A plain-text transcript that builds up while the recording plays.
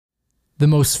the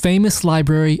most famous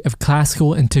library of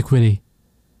classical antiquity.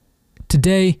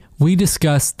 Today, we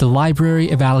discuss the Library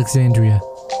of Alexandria.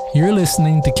 You're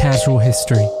listening to Casual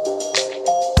History.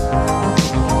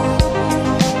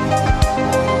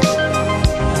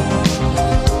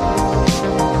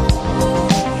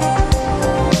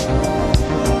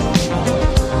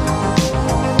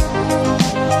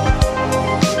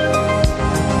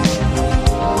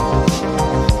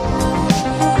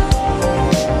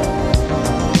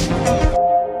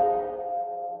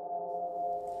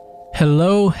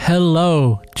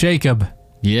 Hello, Jacob.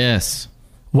 Yes.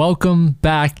 Welcome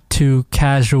back to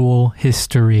Casual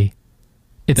History.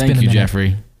 It's been a minute. Thank you,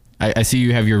 Jeffrey. I see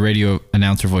you have your radio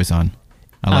announcer voice on.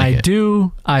 I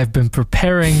do. I've been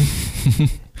preparing.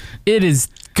 It is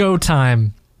go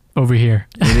time over here.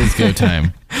 It is go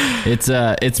time. It's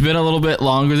been a little bit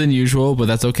longer than usual, but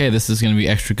that's okay. This is going to be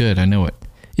extra good. I know it.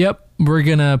 Yep. We're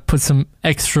going to put some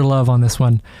extra love on this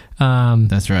one.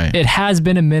 That's right. It has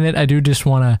been a minute. I do just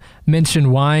want to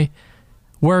mention why.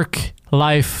 Work,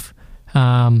 life,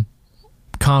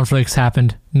 conflicts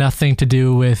happened. Nothing to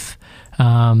do with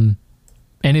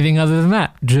anything other than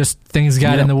that. Just things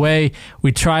got in the way.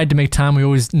 We tried to make time. We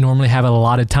always normally have a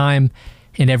lot of time.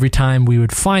 And every time we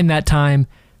would find that time,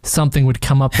 something would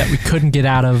come up that we couldn't get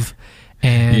out of.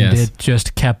 And it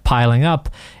just kept piling up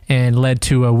and led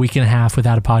to a week and a half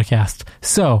without a podcast.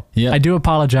 So I do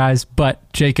apologize,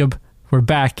 but Jacob, we're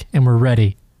back and we're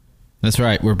ready. That's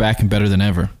right. We're back and better than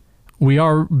ever. We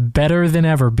are better than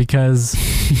ever because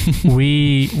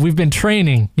we've been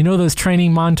training. You know those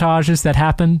training montages that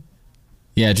happen?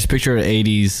 Yeah, just picture an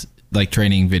 80s like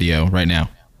training video right now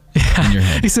in your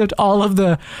head. Except all of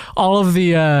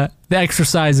the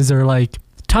exercises are like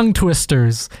tongue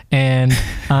twisters and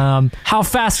how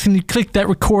fast can you click that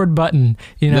record button?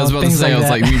 You know, I was about to say, like I was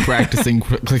like me practicing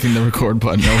clicking the record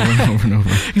button over and over and over.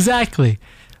 Exactly.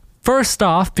 First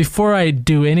off, before I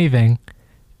do anything,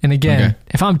 and again,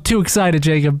 if I'm too excited,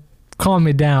 Jacob, calm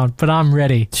me down, but I'm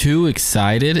ready. Too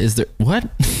excited? Is there what?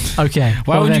 Okay.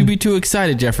 Why would you be too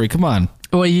excited, Jeffrey? Come on.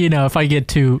 Well, you know, if I get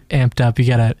too amped up, you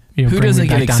gotta. Who doesn't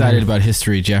get excited about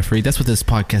history, Jeffrey? That's what this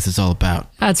podcast is all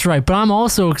about. That's right, but I'm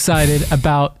also excited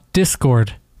about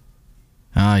Discord.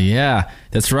 Yeah,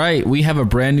 that's right. We have a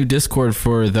brand new Discord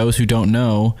for those who don't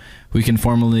know. We can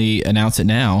formally announce it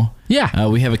now. Yeah.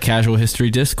 We have a Casual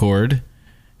History Discord,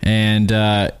 and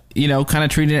kind of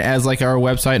treating it as like our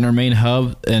website and our main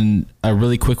hub, and a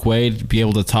really quick way to be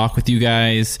able to talk with you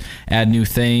guys, add new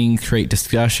things, create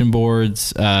discussion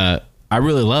boards. I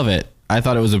really love it. I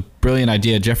thought it was a brilliant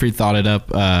idea. Jeffrey thought it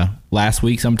up last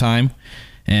week sometime,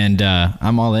 and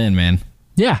I'm all in, man.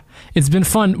 Yeah, it's been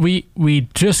fun. We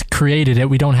just created it.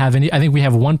 We don't have any. I think we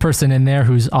have one person in there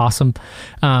who's awesome.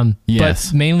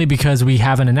 Yes. But mainly because we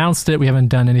haven't announced it. We haven't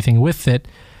done anything with it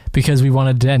because we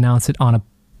wanted to announce it on a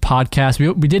podcast.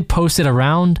 We did post it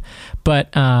around.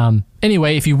 But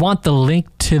anyway, if you want the link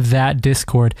to that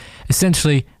Discord,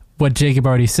 essentially what Jacob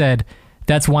already said,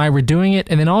 that's why we're doing it.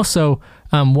 And then also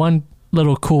one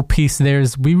little cool piece there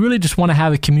is we really just want to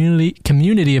have a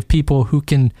community of people who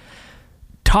can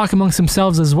talk amongst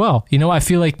themselves as well. You know, I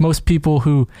feel like most people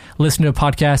who listen to a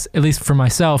podcast, at least for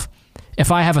myself,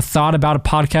 if I have a thought about a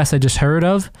podcast I just heard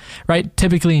of, right?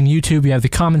 Typically in YouTube, you have the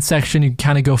comment section. You can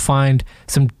kind of go find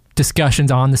some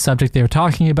discussions on the subject they were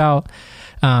talking about.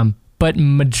 But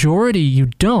majority, you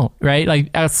don't, right? Like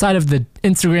outside of the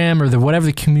Instagram or the whatever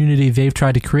the community they've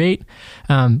tried to create,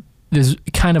 there's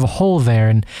kind of a hole there.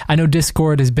 And I know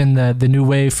Discord has been the new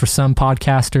wave for some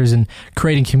podcasters and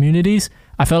creating communities.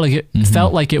 I felt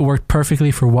like it worked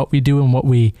perfectly for what we do and what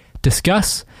we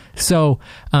discuss. So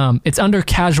it's under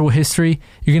Casual History.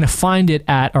 You're going to find it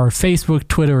at our Facebook,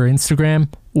 Twitter, or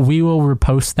Instagram. We will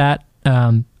repost that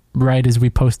right as we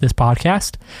post this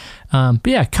podcast. But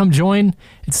yeah, come join.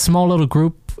 It's a small little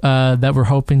group that we're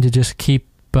hoping to just keep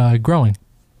growing.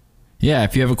 Yeah,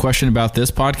 if you have a question about this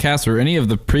podcast or any of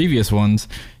the previous ones,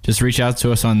 just reach out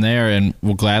to us on there and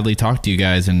we'll gladly talk to you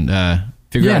guys and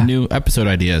figure out new episode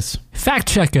ideas. Fact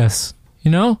check us,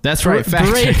 you know? That's right, fact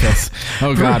check us.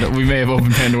 Oh, God, we may have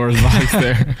opened Pandora's box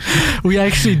there. We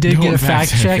actually did get a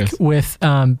fact check with,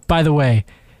 by the way,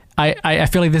 I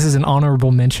feel like this is an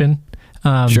honorable mention.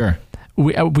 Sure.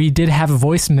 We did have a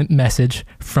voice message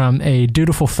from a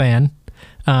dutiful fan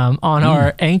on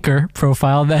our Anchor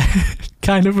profile that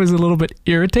kind of was a little bit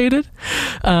irritated.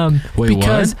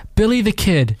 Because what? Billy the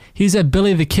Kid, he said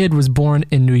Billy the Kid was born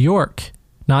in New York,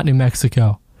 not New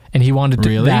Mexico. And he wanted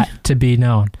that to be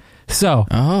known. So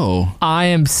I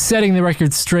am setting the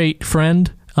record straight,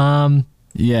 friend.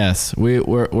 Yes,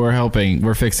 we're helping.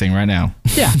 We're fixing right now.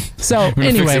 Yeah. So we're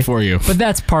anyway, fix it for you. But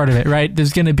that's part of it, right?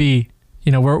 There's going to be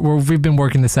You know, we've been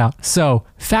working this out. So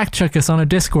fact check us on a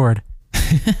Discord.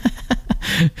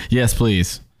 Yes,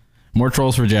 please. More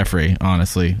trolls for Jeffrey,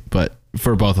 honestly, but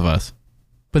for both of us.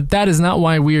 But that is not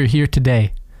why we are here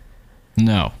today.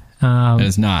 No, it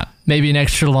is not. Maybe an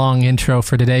extra long intro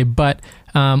for today, but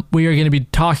we are going to be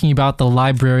talking about the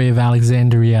Library of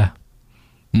Alexandria.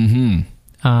 Mm-hmm.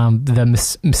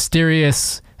 The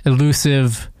mysterious,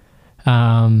 elusive,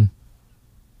 at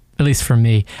least for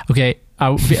me. Okay, I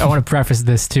want to preface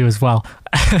this too as well.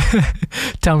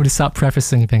 Tell me to stop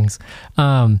prefacing things.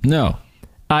 No.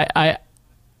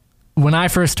 When I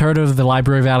first heard of the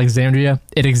Library of Alexandria,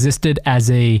 it existed as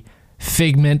a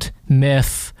figment,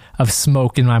 myth of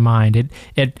smoke in my mind.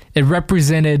 It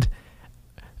represented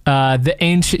the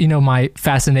ancient, my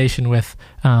fascination with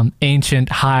ancient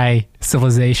high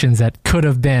civilizations that could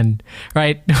have been,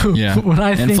 right? Yeah. When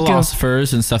I and think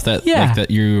philosophers and stuff that like, that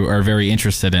you are very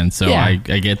interested in. So I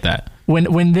get that.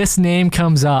 When this name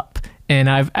comes up, and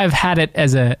I've had it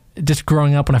as just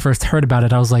growing up when I first heard about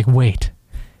it, I was like, wait.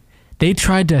 They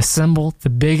tried to assemble the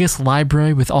biggest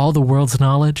library with all the world's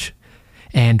knowledge,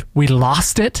 and we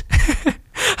lost it.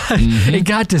 Mm-hmm. It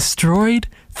got destroyed.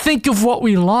 Think of what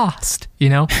we lost,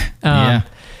 Yeah.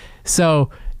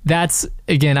 So that's,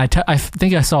 again, I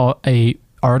think I saw a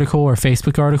article or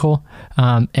Facebook article,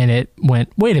 and it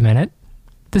went, wait a minute,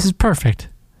 this is perfect.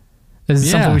 This is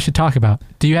something we should talk about.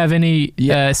 Do you have any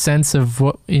sense of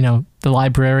what, the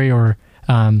library or,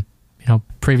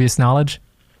 previous knowledge?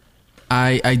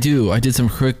 I do. I did some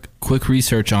quick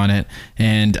research on it,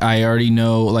 and I already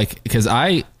know, because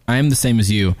I am the same as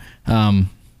you.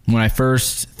 When I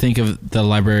first think of the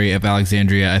Library of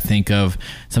Alexandria, I think of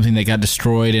something that got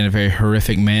destroyed in a very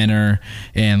horrific manner,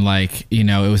 and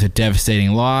it was a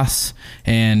devastating loss.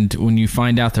 And when you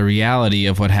find out the reality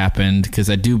of what happened, because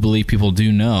I do believe people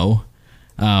do know,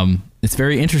 it's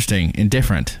very interesting and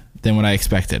different than what I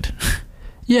expected.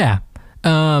 Yeah.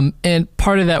 And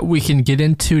part of that we can get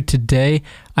into today.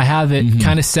 I have it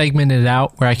kind of segmented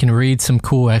out where I can read some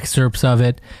cool excerpts of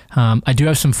it. I do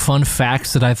have some fun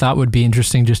facts that I thought would be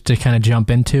interesting just to kind of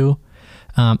jump into,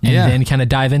 and then kind of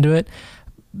dive into it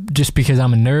just because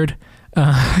I'm a nerd.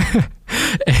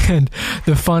 And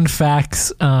the fun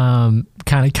facts, kind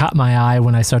of caught my eye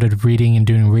when I started reading and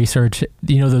doing research.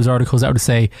 Those articles that would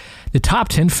say the top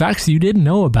 10 facts you didn't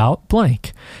know about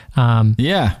blank.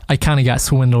 I kind of got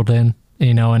swindled in.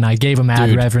 And I gave them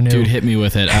ad revenue. Dude, hit me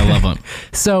with it. I love them.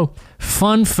 So,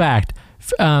 fun fact.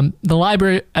 The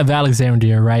Library of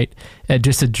Alexandria, right,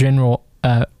 just a general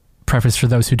preface for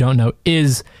those who don't know,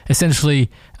 is essentially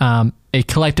a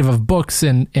collective of books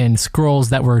and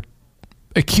scrolls that were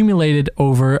accumulated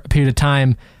over a period of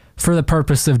time for the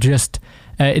purpose of just,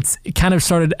 it kind of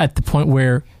started at the point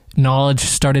where knowledge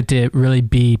started to really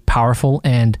be powerful,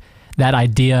 and that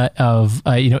idea of,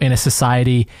 in a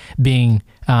society being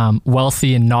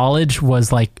wealthy in knowledge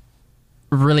was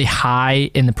really high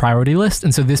in the priority list.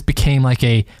 And so this became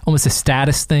almost a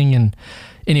status thing. And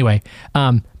anyway,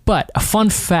 but a fun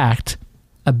fact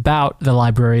about the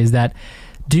library is that,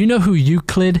 do you know who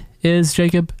Euclid is,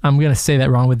 Jacob? I'm going to say that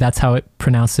wrong, but that's how it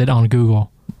pronounced it on Google.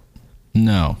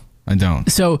 No, I don't.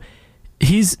 So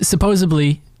he's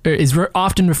supposedly, is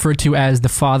often referred to as the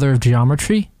father of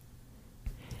geometry.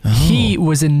 Oh. He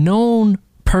was a known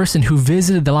person who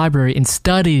visited the library and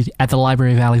studied at the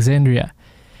Library of Alexandria,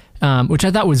 which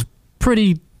I thought was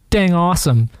pretty dang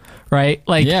awesome, right?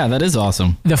 Yeah, that is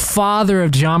awesome. The father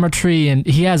of geometry, and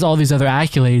he has all these other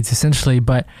accolades essentially,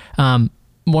 but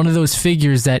one of those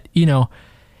figures that, you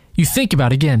think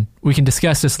about, again, we can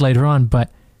discuss this later on,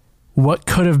 but what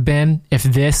could have been if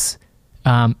this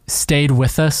stayed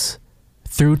with us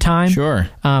through time. Sure.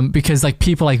 Because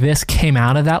people like this came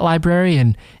out of that library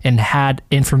and had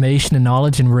information and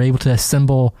knowledge and were able to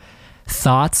assemble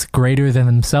thoughts greater than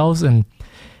themselves, and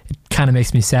it kind of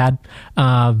makes me sad.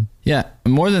 Yeah,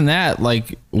 more than that,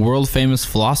 world famous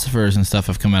philosophers and stuff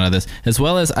have come out of this, as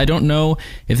well as, I don't know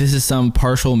if this is some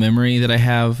partial memory that I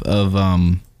have of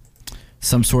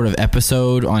some sort of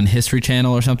episode on History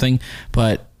Channel or something,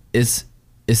 but is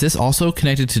this also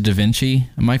connected to Da Vinci?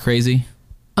 Am I crazy?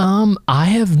 I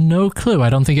have no clue. I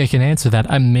don't think I can answer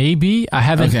that. Maybe. I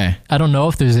haven't. Okay. I don't know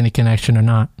if there's any connection or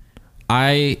not.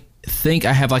 I think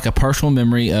I have a partial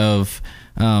memory of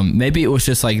maybe it was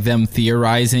just them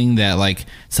theorizing that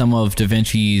some of Da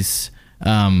Vinci's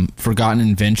forgotten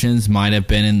inventions might have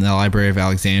been in the Library of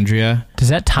Alexandria. Does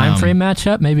that time frame match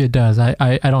up? Maybe it does. I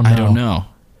don't know. I don't know.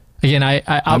 Again,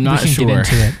 I'm not sure. Get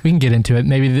into it. We can get into it.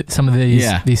 Maybe some of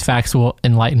these facts will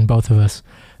enlighten both of us.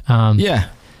 Yeah.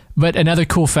 But another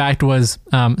cool fact was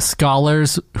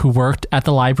scholars who worked at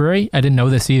the library, I didn't know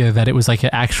this either, that it was like an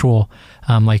actual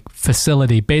like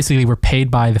facility, basically were paid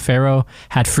by the pharaoh,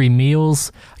 had free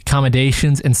meals,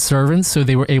 accommodations, and servants, so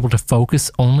they were able to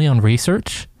focus only on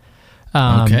research.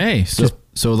 Okay,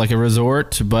 so like a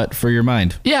resort, but for your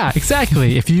mind. Yeah,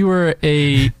 exactly. If you were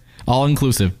a... All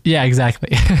inclusive. Yeah,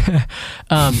 exactly.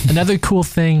 Another cool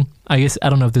thing, I guess, I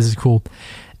don't know if this is cool.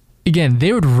 Again,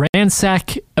 they would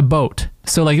ransack a boat.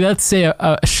 So, like, let's say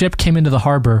a ship came into the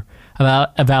harbor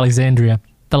of Alexandria.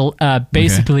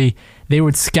 Basically, they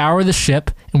would scour the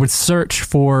ship and would search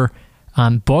for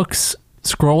books,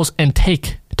 scrolls, and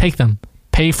take them.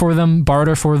 Pay for them,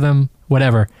 barter for them,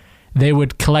 whatever. They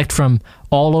would collect from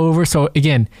all over. So,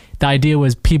 again, the idea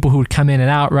was people who would come in and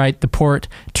out, right? The port,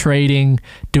 trading,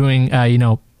 doing,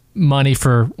 money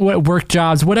for work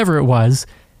jobs, whatever it was,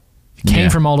 came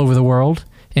from all over the world,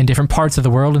 in different parts of the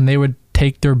world, and they would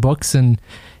take their books and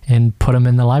put them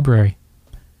in the library.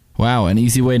 Wow, an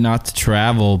easy way not to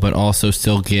travel, but also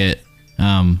still get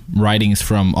writings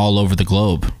from all over the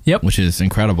globe. Yep, which is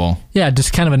incredible. Yeah,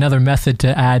 just kind of another method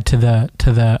to add to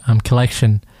the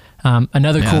collection.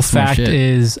 Another cool fact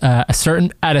is at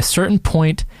a certain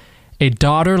point, a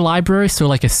daughter library, so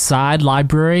like a side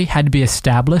library, had to be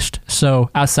established.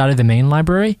 So outside of the main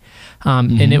library,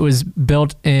 and it was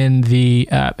built in the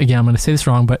again, I'm going to say this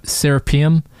wrong, but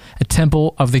Serapeum, a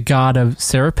temple of the god of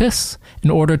Serapis, in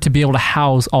order to be able to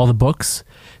house all the books.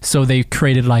 So they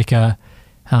created like a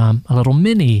little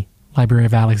mini Library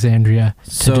of Alexandria.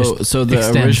 So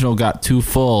the original got too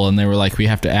full, and they were like, we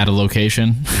have to add a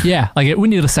location. Yeah, like we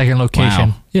need a second location.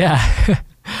 Wow. Yeah.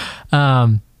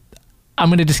 I'm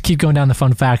going to just keep going down the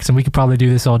fun facts, and we could probably do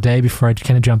this all day before I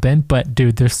kind of jump in. But,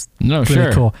 dude, there's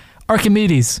really cool.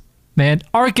 Archimedes, man.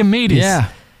 Archimedes. Yeah.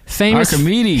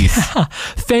 Archimedes.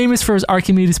 Famous for his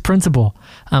Archimedes principle,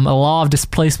 a law of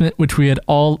displacement, which we had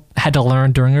all had to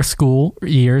learn during our school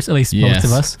years, at least most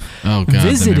of us. Oh, God,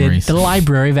 visited the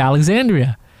Library of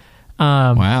Alexandria.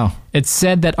 Wow. It's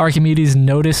said that Archimedes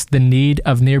noticed the need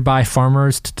of nearby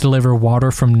farmers to deliver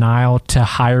water from Nile to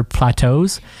higher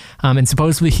plateaus. And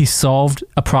supposedly he solved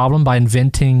a problem by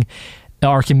inventing the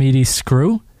Archimedes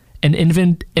screw, an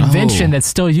invention that's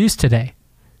still used today.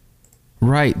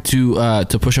 Right, to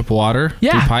push up water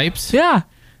through pipes? Yeah.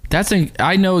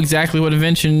 I know exactly what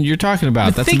invention you're talking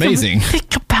about. That's amazing.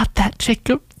 Think about that,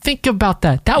 Jacob. Think about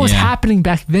that. That was happening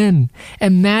back then.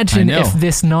 Imagine if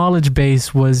this knowledge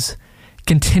base was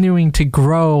continuing to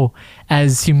grow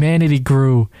as humanity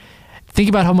grew. Think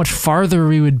about how much farther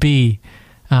we would be.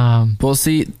 Well,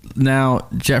 see, now,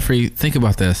 Jeffrey, think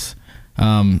about this.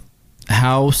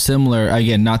 How similar,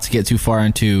 again, not to get too far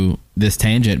into this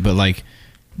tangent, but like,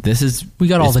 we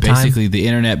got all the time. Basically the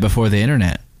internet before the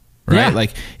internet, right? Yeah.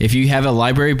 Like, if you have a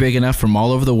library big enough from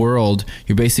all over the world,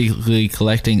 you're basically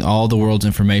collecting all the world's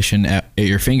information at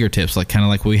your fingertips, like kind of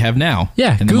like we have now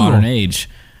in the modern age.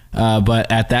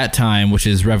 But at that time, which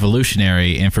is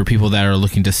revolutionary, and for people that are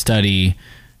looking to study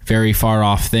very far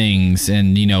off things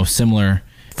and, similar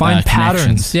find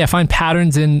patterns. Yeah, find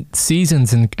patterns in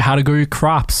seasons and how to grow your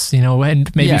crops,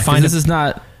 and maybe find this is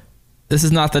not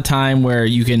the time where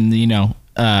you can,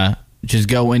 just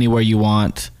go anywhere you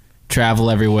want, travel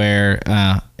everywhere,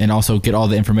 and also get all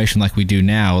the information like we do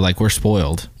now. Like, we're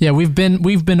spoiled. Yeah, we've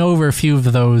been over a few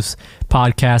of those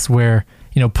podcasts where,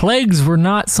 plagues were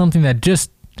not something that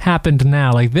just happened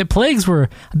now. Like, the plagues were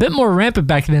a bit more rampant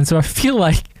back then, so I feel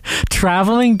like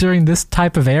traveling during this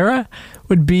type of era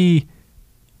would be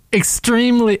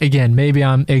extremely, again, maybe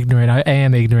I'm ignorant. I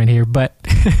am ignorant here, but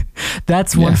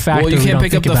that's one factor. Well, you can't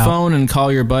pick up the phone and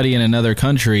call your buddy in another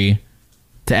country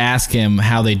to ask him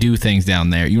how they do things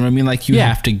down there. You know what I mean? Like, you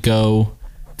have to go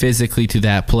physically to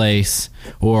that place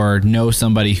or know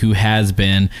somebody who has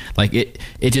been. Like, it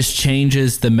just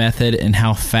changes the method and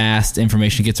how fast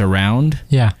information gets around.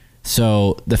 Yeah.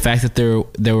 So the fact that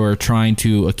they were trying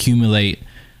to accumulate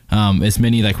as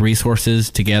many like resources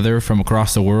together from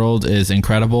across the world is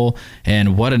incredible.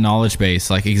 And what a knowledge base.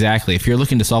 Like, exactly, if you're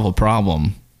looking to solve a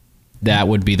problem, that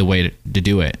would be the way to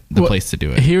do it, place to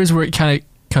do it. Here's where it kind of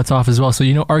cuts off as well. So,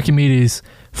 Archimedes'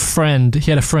 friend, he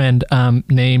had a friend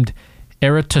named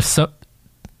Eratosthenes.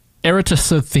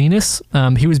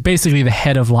 He was basically the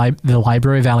head of the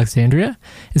Library of Alexandria.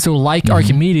 And so, like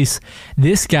Archimedes,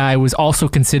 this guy was also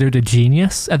considered a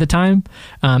genius at the time.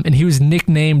 And he was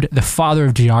nicknamed the father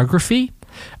of geography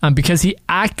because he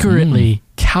accurately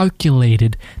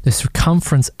calculated the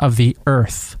circumference of the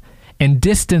Earth and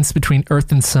distance between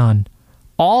Earth and Sun,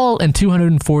 all in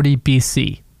 240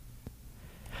 BC.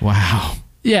 Wow.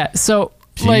 Yeah, so...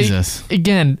 Jesus. Like,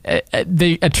 again, I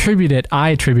attribute it,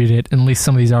 at least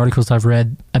some of these articles I've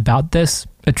read about this,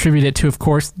 attribute it to, of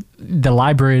course, the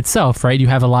library itself, right? You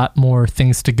have a lot more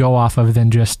things to go off of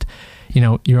than just,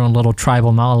 your own little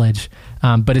tribal knowledge.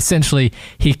 But essentially,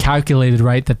 he calculated,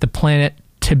 right, that the planet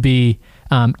to be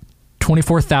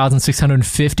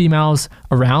 24,650 miles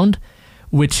around,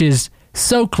 which is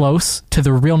so close to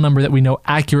the real number that we know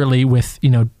accurately with,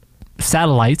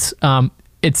 satellites.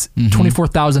 It's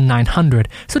 24,900.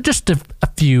 So just a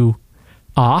few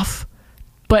off.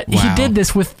 But Wow. he did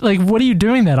this with, what are you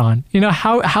doing that on?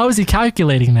 How is he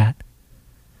calculating that?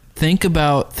 Think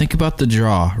about the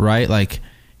draw, right? Like,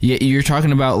 you're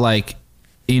talking about,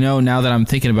 now that I'm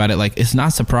thinking about it, it's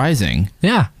not surprising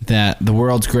Yeah. that the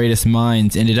world's greatest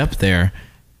minds ended up there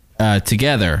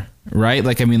together, right?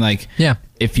 Yeah.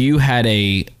 If you had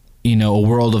a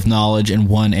world of knowledge in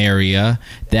one area,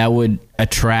 that would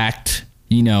attract,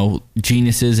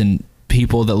 geniuses and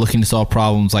people that looking to solve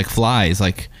problems like flies,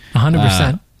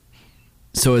 100%.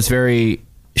 So it's very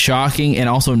shocking and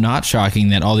also not shocking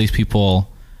that all these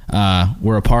people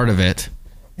were a part of it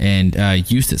and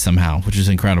used it somehow, which is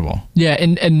incredible. Yeah,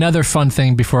 and another fun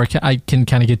thing before I can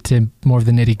kind of get to more of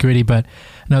the nitty gritty, but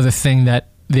another thing that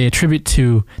they attribute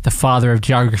to the father of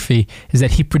geography is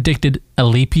that he predicted a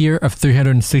leap year of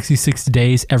 366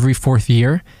 days every fourth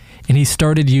year, and he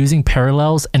started using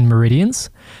parallels and meridians.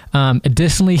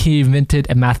 Additionally, he invented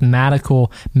a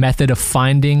mathematical method of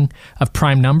finding of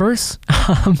prime numbers.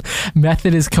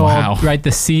 Method is called, right,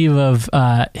 the sieve of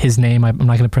his name. I'm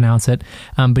not going to pronounce it.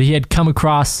 But he had come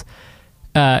across,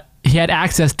 he had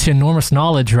access to enormous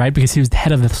knowledge, right, because he was the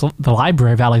head of the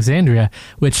Library of Alexandria,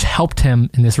 which helped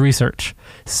him in this research.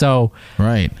 So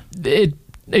right.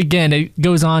 It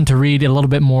goes on to read a little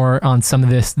bit more on some of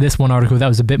this one article that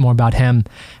was a bit more about him,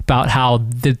 about how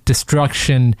the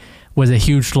destruction was a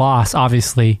huge loss,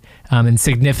 obviously, and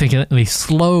significantly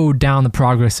slowed down the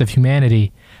progress of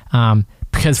humanity.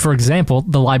 Because, for example,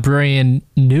 the librarian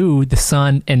knew the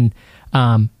sun and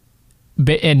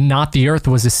not the Earth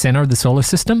was the center of the solar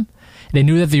system. They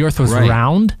knew that the Earth was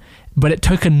round, but it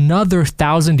took another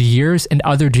 1,000 years, and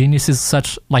other geniuses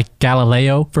such like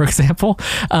Galileo, for example,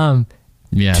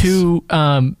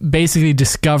 to basically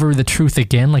discover the truth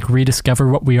again, rediscover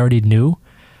what we already knew.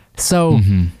 So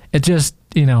it just,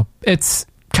 it's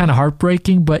kind of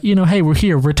heartbreaking, but, hey, we're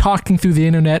here. We're talking through the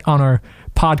internet on our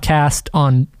podcast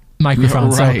on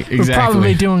microphone. Right, so we're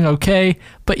probably doing okay,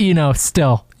 but,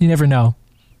 still, you never know.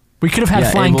 We could have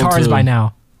had flying cars by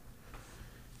now.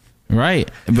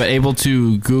 Right. But able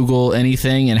to Google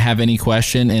anything and have any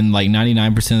question, and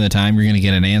 99% of the time you're going to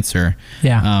get an answer.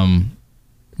 Yeah.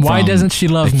 Why doesn't she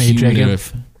love me, Jacob?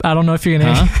 I don't know if you're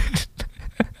going to...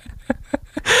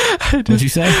 What'd you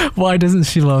say? Why doesn't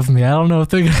she love me? I don't know if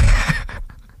they're going to...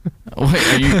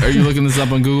 Wait, are you looking this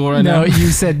up on Google right now? No, you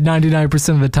said 99%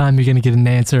 of the time you're going to get an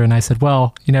answer, and I said,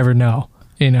 well, you never know.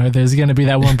 There's going to be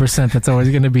that 1% that's always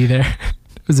going to be there.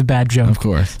 It was a bad joke. Of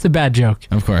course. It's a bad joke.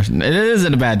 Of course. It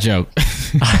isn't a bad joke.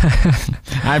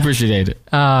 I appreciate it.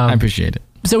 I appreciate it.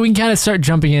 So we can kind of start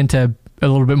jumping into a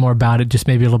little bit more about it, just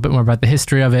maybe a little bit more about the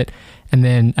history of it, and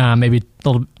then maybe a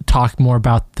little talk more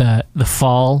about the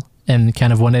fall and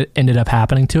kind of when it ended up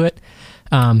happening to it.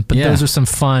 Those are some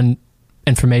fun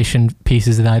information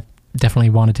pieces that I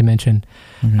definitely wanted to mention.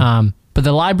 But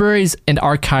the libraries and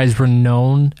archives were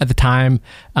known at the time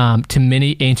to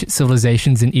many ancient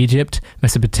civilizations in Egypt,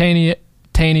 Mesopotamia,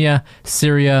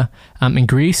 Syria, and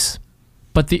Greece.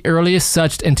 But the earliest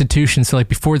such institutions, so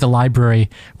before the library,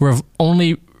 were of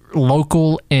only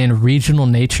local and regional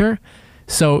nature.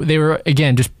 So they were,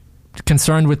 again, just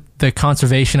concerned with the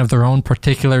conservation of their own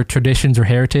particular traditions or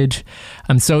heritage.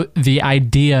 So the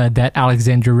idea that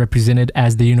Alexandria represented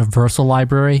as the universal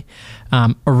library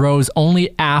arose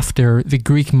only after the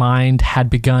Greek mind had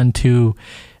begun to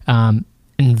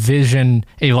envision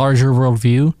a larger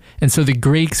worldview. And so the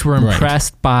Greeks were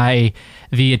impressed by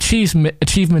the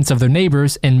achievements of their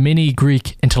neighbors, and many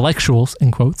Greek intellectuals,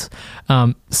 in quotes,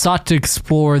 sought to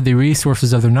explore the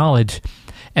resources of their knowledge.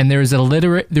 And there is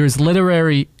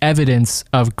literary evidence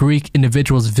of Greek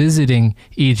individuals visiting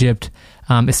Egypt,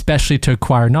 especially to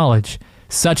acquire knowledge,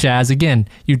 such as, again,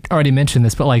 you already mentioned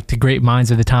this, but the great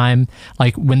minds of the time,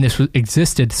 when this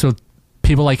existed. So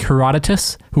people like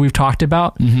Herodotus, who we've talked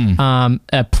about,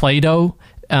 Plato,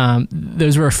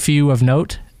 those were a few of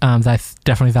note that I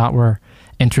definitely thought were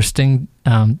interesting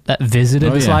that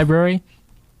visited this library.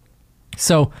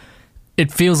 So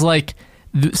it feels like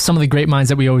some of the great minds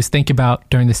that we always think about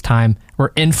during this time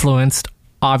were influenced,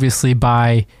 obviously,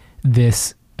 by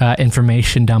this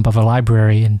information dump of a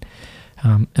library. And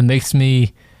it makes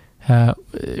me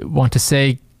want to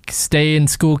say, stay in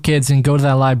school, kids, and go to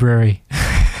that library.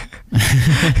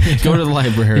 Go to the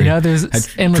library. There's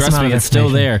endless amount of it's still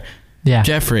there. Yeah.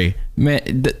 Jeffrey,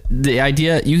 man, the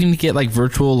idea you can get like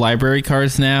virtual library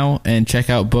cards now and check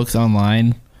out books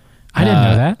online. I didn't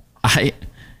know that.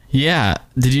 Yeah.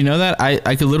 Did you know that?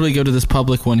 I could literally go to this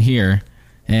public one here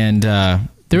and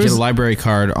get a library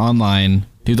card online,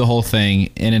 do the whole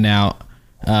thing in and out,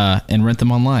 and rent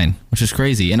them online, which is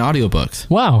crazy. And audiobooks.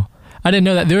 Wow. I didn't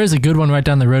know that. There is a good one right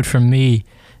down the road from me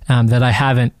that I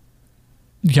haven't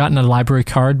gotten a library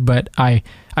card, but I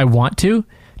want to,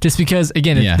 just because,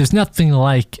 again, there's nothing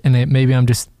like, and maybe I'm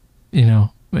just,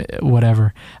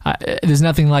 whatever. There's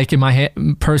nothing like in my head,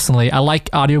 personally. I like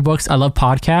audiobooks. I love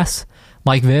podcasts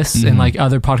like this and like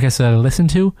other podcasts that I listen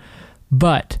to,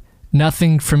 but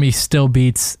nothing for me still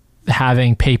beats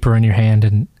having paper in your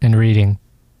hand and reading.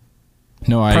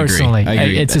 No, I personally,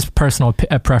 agree. It's just personal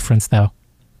preference, though.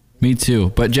 Me too.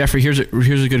 But Jeffrey, here's a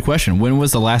good question. When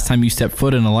was the last time you stepped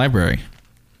foot in a library?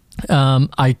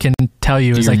 I can tell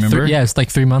you, it's like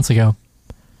 3 months ago.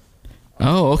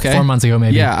 Oh, okay. 4 months ago,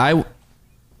 maybe. Yeah,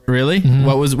 really? Mm-hmm.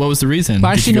 What was the reason?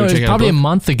 Well, actually, no, it was probably a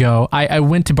month ago. I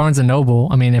went to Barnes & Noble.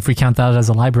 I mean, if we count that as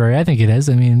a library, I think it is.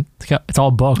 I mean, it's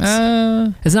all books.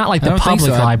 It's not like the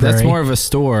public library. That's more of a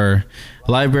store.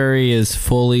 Library is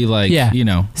fully like,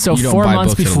 So you don't 4 buy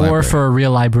months books before for a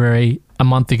real library, a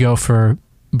month ago for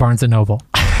Barnes & Noble.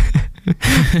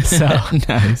 So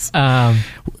nice.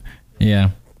 Yeah.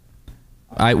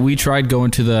 We tried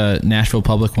going to the Nashville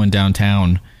Public one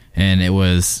downtown, and it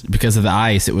was, because of the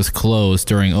ice, it was closed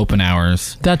during open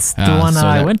hours. That's the one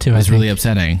I went to. It was really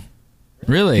upsetting.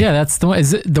 Really? Yeah, that's the one.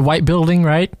 Is it the white building,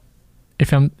 right?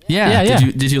 Yeah.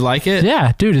 Did you like it?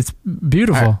 Yeah, dude, it's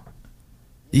beautiful.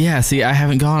 Yeah, see, I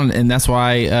haven't gone, and that's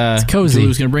why it's cozy. Julie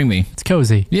was going to bring me. It's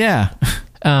cozy. Yeah.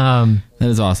 That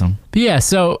is awesome. But yeah,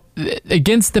 so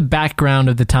against the background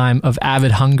of the time of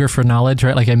avid hunger for knowledge,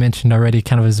 right? Like I mentioned already,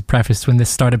 kind of as a preface, when this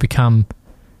started to become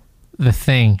the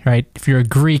thing, right? If you're a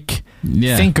Greek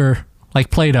thinker like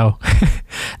Plato,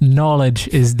 knowledge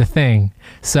is the thing.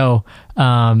 So,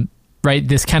 right,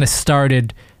 this kind of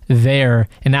started there.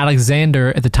 And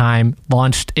Alexander at the time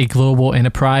launched a global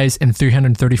enterprise in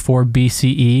 334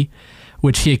 BCE,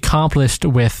 which he accomplished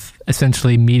with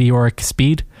essentially meteoric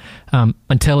speed.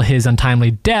 Until his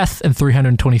untimely death in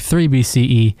 323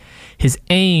 BCE, his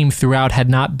aim throughout had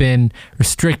not been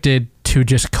restricted to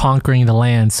just conquering the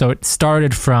land. So it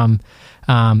started from,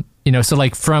 it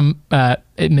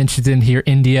mentions in here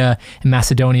India and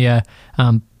Macedonia,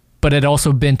 but it had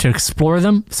also been to explore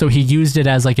them. So he used it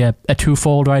as like a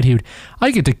twofold, right?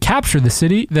 I get to capture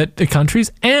the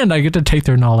countries, and I get to take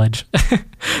their knowledge.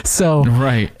 So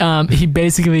right. He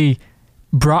basically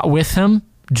brought with him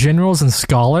generals and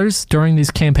scholars during these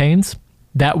campaigns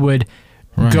that would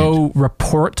go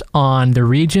report on the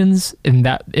regions, and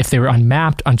that if they were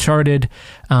unmapped, uncharted,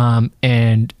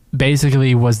 and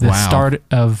basically was the start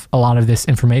of a lot of this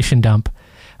information dump.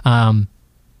 So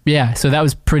that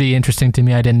was pretty interesting to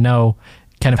me. I didn't know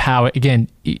kind of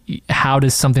how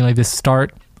does something like this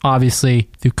start? Obviously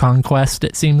through conquest,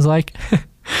 it seems like.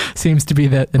 Seems to be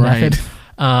the method.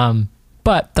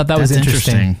 But thought that was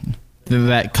interesting.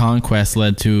 That conquest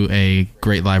led to a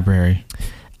great library.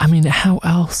 I mean, how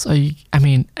else are you? I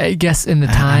mean, I guess in the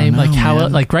time,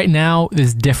 like right now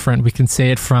is different. We can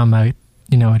say it from a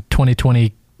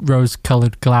 2020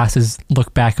 rose-colored glasses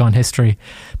look back on history.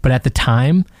 But at the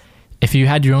time, if you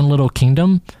had your own little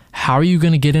kingdom, how are you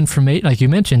going to get information? Like you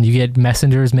mentioned, you get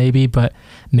messengers maybe, but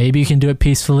maybe you can do it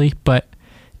peacefully. But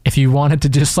if you wanted to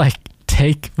just like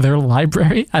take their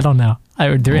library, I don't know.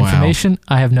 Their information,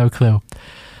 I have no clue.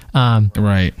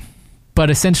 Right. But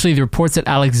essentially, the reports that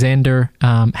Alexander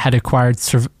had acquired,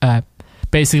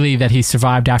 basically that he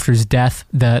survived after his death,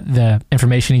 the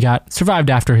information he got survived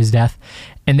after his death,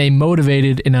 and they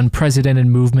motivated an unprecedented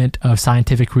movement of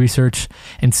scientific research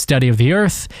and study of the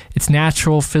Earth, its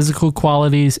natural physical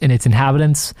qualities, and its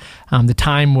inhabitants. The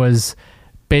time was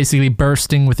basically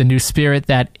bursting with a new spirit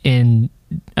that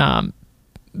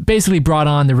basically brought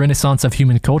on the renaissance of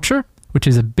human culture, which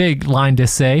is a big line to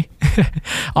say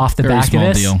off the back of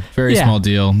this. Very small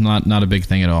deal. Not a big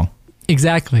thing at all.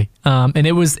 Exactly. And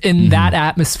it was in that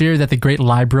atmosphere that the great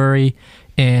library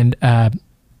and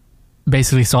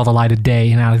basically saw the light of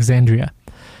day in Alexandria.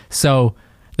 So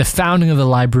the founding of the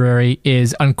library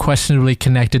is unquestionably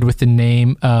connected with the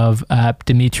name of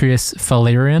Demetrius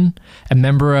Phaleron, a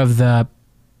member of the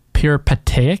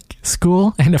Peripateic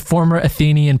school and a former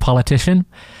Athenian politician.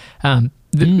 So I'm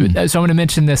going to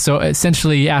mention this. So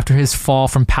essentially, after his fall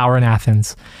from power in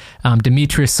Athens,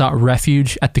 Demetrius sought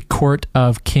refuge at the court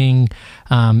of King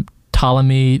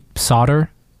Ptolemy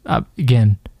Soter.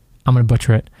 Again, I'm going to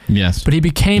butcher it. Yes. But he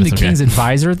became the king's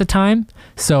advisor at the time.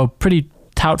 So pretty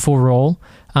doubtful role.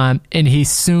 And he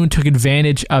soon took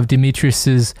advantage of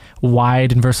Demetrius's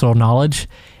wide and versatile knowledge.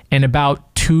 And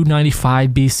about 295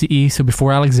 BCE, so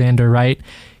before Alexander, right,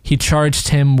 he charged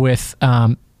him with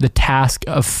the task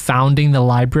of founding the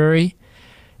library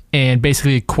and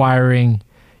basically acquiring,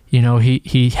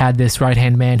 he had this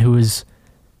right-hand man who was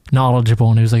knowledgeable,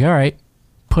 and he was like, all right,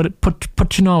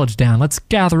 put your knowledge down. Let's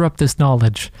gather up this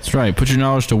knowledge. That's right. Put your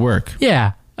knowledge to work.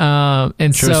 Yeah.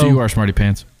 And Show us who you are, smarty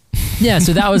pants. Yeah,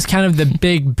 so that was kind of the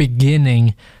big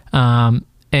beginning.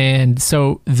 And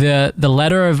so the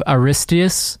letter of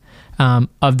Aristeas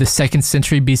of the 2nd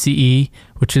century BCE,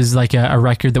 which is like a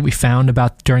record that we found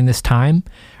about during this time,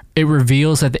 it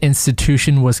reveals that the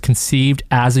institution was conceived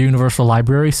as a universal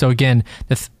library. So again,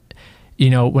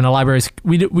 when a library is,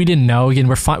 we didn't know.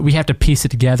 Again, we have to piece it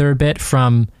together a bit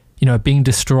from it being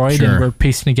destroyed, Sure. and we're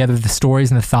piecing together the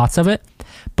stories and the thoughts of it.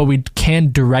 But we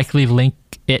can directly link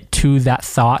it to that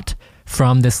thought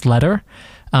from this letter,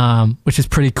 which is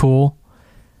pretty cool.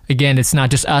 Again, it's not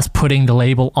just us putting the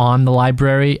label on the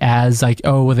library as like,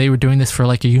 oh, well, they were doing this for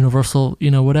like a universal,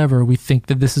 whatever. We think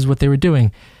that this is what they were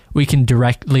doing. We can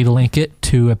directly link it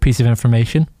to a piece of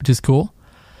information, which is cool.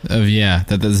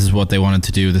 That this is what they wanted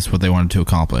to do. This is what they wanted to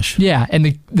accomplish. Yeah,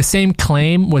 and the same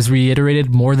claim was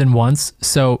reiterated more than once.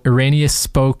 So Irenaeus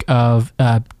spoke of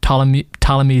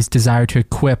Ptolemy's desire to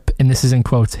equip, and this is in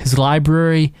quotes, his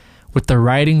library with the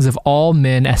writings of all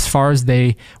men as far as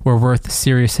they were worth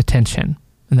serious attention.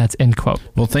 And that's end quote.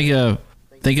 Well, think of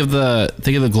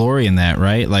the glory in that,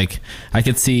 right? Like, I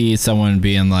could see someone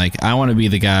being like, I want to be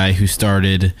the guy who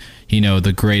started,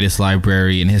 the greatest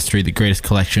library in history, the greatest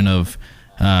collection of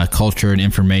culture and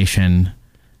information,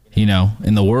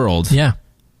 in the world. Yeah.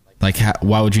 Like,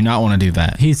 why would you not want to do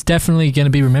that? He's definitely going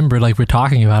to be remembered like we're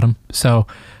talking about him. So,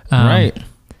 right.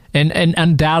 And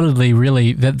undoubtedly,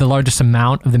 really, the largest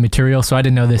amount of the material, so I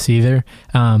didn't know this either,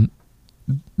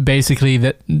 basically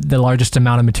the largest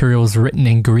amount of material was written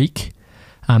in Greek.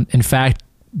 In fact,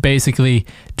 basically,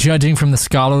 judging from the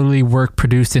scholarly work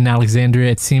produced in Alexandria,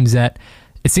 it seems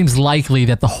likely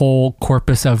that the whole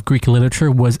corpus of Greek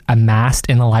literature was amassed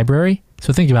in the library.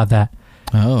 So think about that.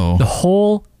 Oh. The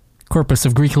whole corpus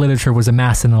of Greek literature was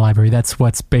amassed in the library. That's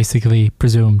what's basically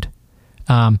presumed.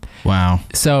 Wow.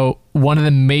 So one of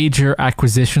the major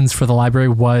acquisitions for the library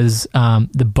was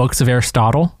the books of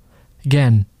Aristotle.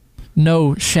 Again,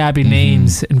 no shabby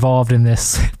names involved in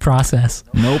this process.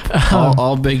 Nope.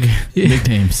 All big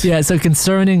names. Yeah, so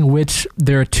concerning which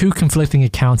there are two conflicting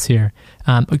accounts here.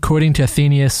 According to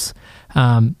Athenaeus,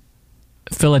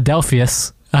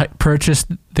 Philadelphus purchased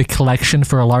the collection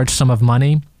for a large sum of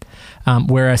money,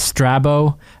 whereas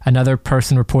Strabo, another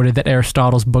person, reported that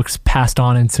Aristotle's books passed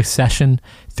on in succession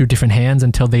through different hands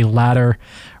until they latter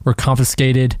were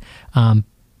confiscated in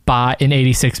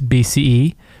 86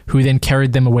 BCE, who then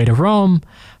carried them away to Rome.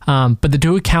 But the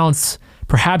two accounts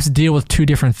perhaps deal with two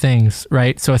different things,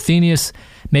 right? So Athenaeus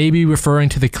may be referring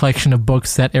to the collection of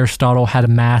books that Aristotle had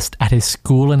amassed at his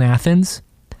school in Athens.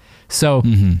 So,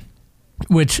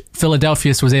 which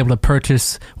Philadelphus was able to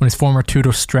purchase when his former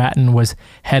tutor Straton was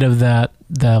head of the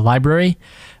library.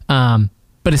 But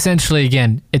essentially,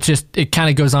 again, it kind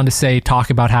of goes on to talk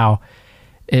about how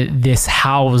this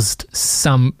housed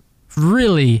some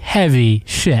really heavy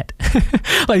shit,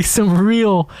 like some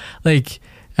real depth.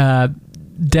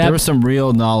 There was some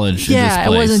real knowledge in this place. It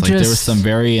wasn't there was some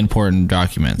very important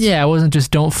documents. Yeah, it wasn't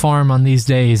just don't farm on these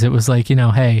days. It was like,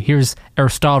 hey, here's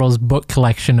Aristotle's book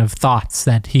collection of thoughts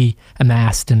that he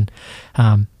amassed, and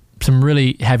some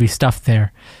really heavy stuff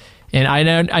there. And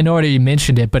I know already you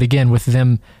mentioned it, but again, with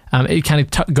them, it kind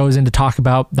of goes into talk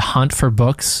about the hunt for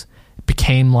books. It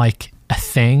became like a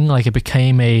thing, like it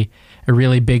became a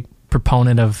really big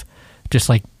proponent of just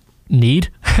like need.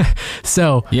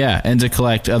 So yeah, and to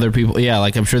collect other people. Yeah,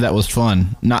 like I'm sure that was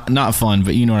fun. Not fun,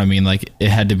 but you know what I mean. Like it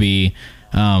had to be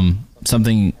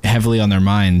something heavily on their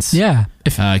minds. Yeah,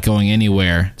 going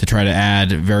anywhere to try to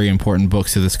add very important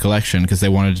books to this collection because they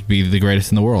wanted to be the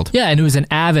greatest in the world. Yeah, and it was an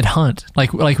avid hunt.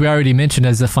 Like we already mentioned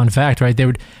as a fun fact, right? They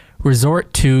would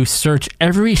resort to search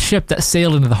every ship that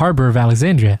sailed into the harbor of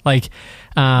Alexandria,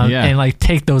 and like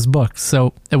take those books.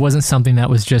 So it wasn't something that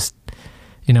was just,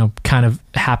 kind of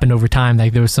happened over time.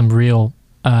 Like there was some real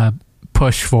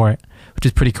push for it, which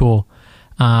is pretty cool.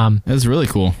 That's really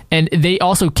cool. And they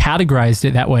also categorized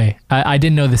it that way. I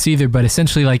didn't know this either, but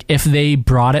essentially, like if they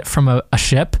brought it from a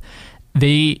ship,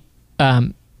 they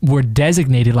were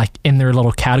designated like in their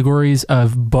little categories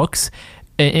of books,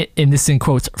 in this in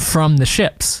quotes, from the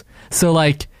ships. So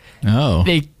like,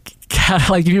 they kind of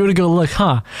like, if you were to go look,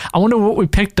 I wonder what we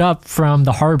picked up from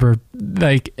the harbor,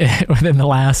 like within the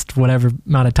last whatever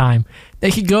amount of time, they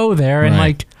could go there and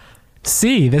like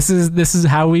see, this is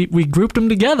how we grouped them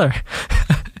together.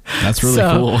 That's really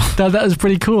cool. That was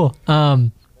pretty cool.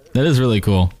 That is really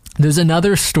cool. There's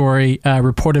another story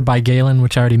reported by Galen,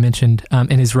 which I already mentioned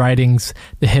in his writings,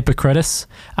 The Hippocrates,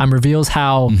 reveals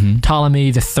how Ptolemy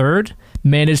III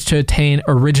managed to attain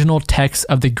original texts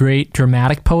of the great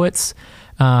dramatic poets.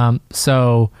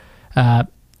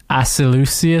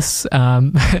 Aseleucus,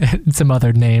 and some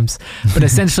other names. But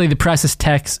essentially the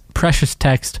precious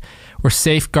text were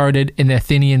safeguarded in the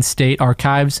Athenian state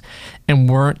archives and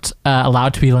weren't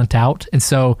allowed to be lent out. And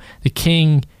so the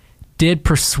king did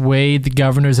persuade the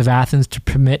governors of Athens to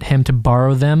permit him to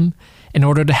borrow them in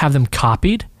order to have them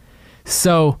copied.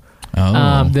 So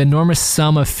the enormous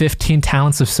sum of 15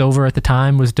 talents of silver at the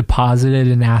time was deposited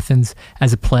in Athens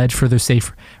as a pledge for their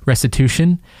safe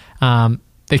restitution.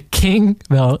 The king,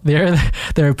 though,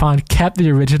 thereupon kept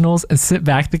the originals and sent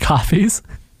back the copies.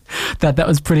 That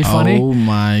was pretty funny. Oh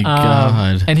my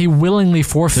God. And he willingly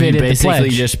forfeited the pledge. He basically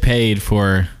just paid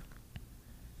for...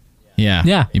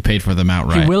 Yeah. He paid for them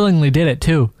outright. He willingly did it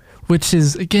too, which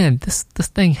is, again, this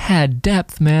thing had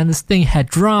depth, man. This thing had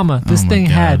drama. This thing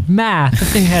had math.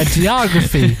 This thing had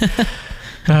geography.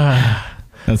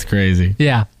 That's crazy.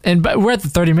 Yeah. But we're at the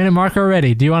 30-minute mark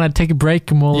already. Do you want to take a break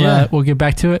and we'll get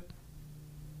back to it?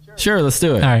 Sure, let's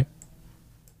do it. All right.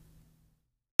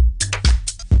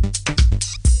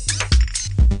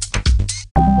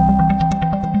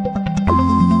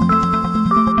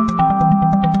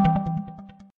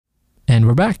 And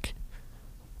we're back.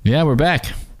 Yeah, we're back.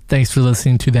 Thanks for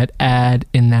listening to that ad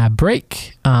in that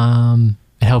break. It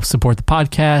helps support the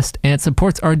podcast and it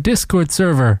supports our Discord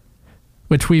server,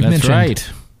 which we've mentioned.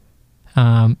 That's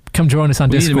right. Come join us on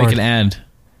Discord. We need to make an ad.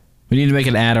 We need to make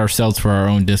an ad ourselves for our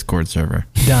own Discord server.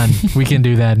 Done. We can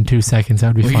do that in 2 seconds. That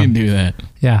would be fun. We can do that.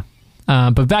 Yeah.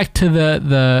 But back to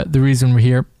the reason we're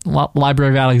here,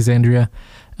 Library of Alexandria.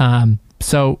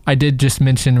 So I did just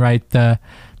mention, right, the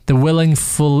willingly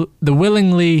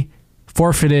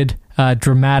forfeited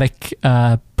dramatic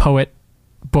poet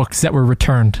books that were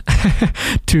returned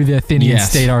to the Athenian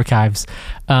state archives.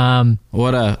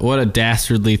 What a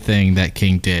dastardly thing that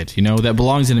king did. That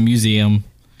belongs in a museum.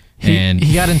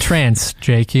 He got entranced,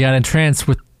 Jake. He got entranced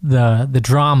with the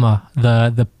drama,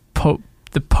 the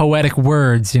poetic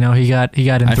words. He got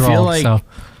enthralled.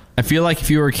 I feel like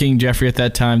if you were King Geoffrey at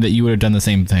that time, that you would have done the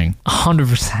same thing.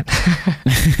 100%.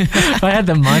 If I had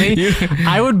the money,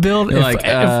 I would build.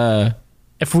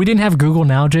 If we didn't have Google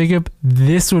now, Jacob,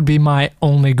 this would be my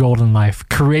only goal in life.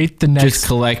 Create the next. Just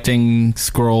collecting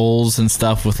scrolls and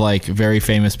stuff with like very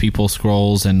famous people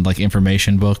scrolls and like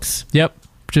information books. Yep.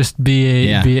 Just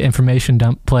be an information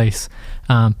dump place.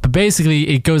 But basically,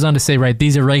 it goes on to say, right,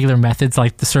 these are regular methods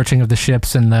like the searching of the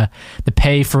ships and the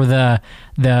pay for the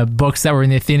books that were in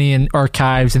the Athenian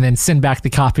archives and then send back the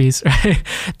copies. Right?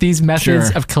 These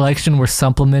methods of collection were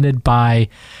supplemented by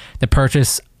the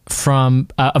purchase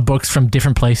of books from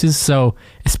different places. So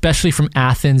especially from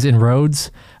Athens and Rhodes,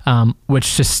 which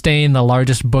sustained the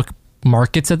largest book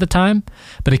markets at the time,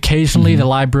 but occasionally the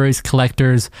library's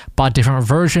collectors bought different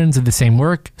versions of the same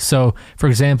work. So, for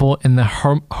example, in the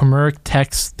Homeric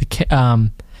texts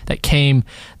that came,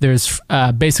 there's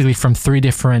basically from 3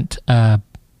 different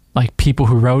like people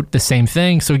who wrote the same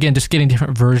thing. So again, just getting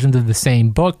different versions of the same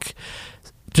book,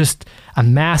 just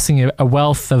amassing a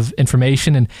wealth of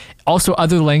information, and also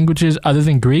other languages other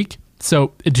than Greek.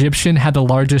 So Egyptian had the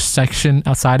largest section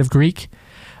outside of Greek.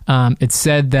 It's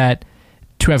said that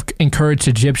to have encouraged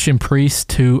Egyptian priests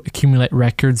to accumulate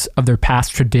records of their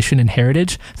past tradition and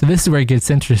heritage. So this is where it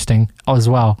gets interesting as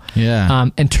well. Yeah.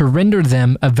 And to render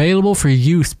them available for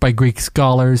use by Greek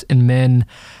scholars and men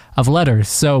of letters.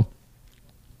 So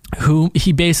who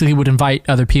he basically would invite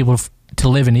other people to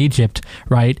live in Egypt,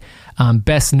 right?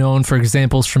 Best known for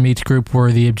examples from each group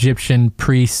were the Egyptian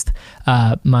priest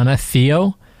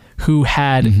Manetheo, who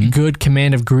had good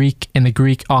command of Greek, and the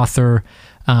Greek author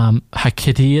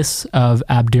Hecataeus of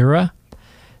Abdera.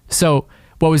 So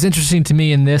what was interesting to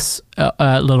me in this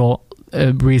little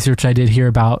research I did here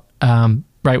about,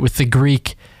 right, with the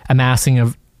Greek amassing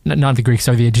of, not the Greek,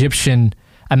 sorry, the Egyptian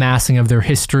amassing of their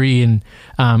history and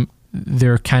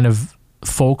their kind of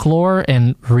folklore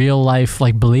and real life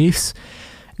like beliefs,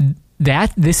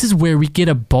 this is where we get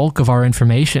a bulk of our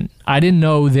information. I didn't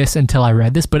know this until I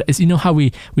read this, but as you know how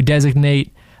we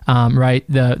designate right,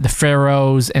 the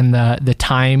pharaohs and the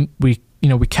time we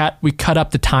cut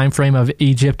up the time frame of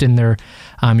Egypt and their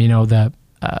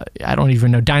I don't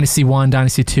even know, Dynasty 1,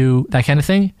 Dynasty 2, that kind of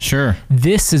thing. Sure.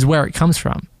 This is where it comes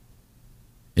from.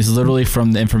 It's literally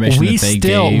from the information that they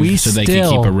gave, so they can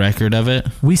keep a record of it.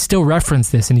 We still reference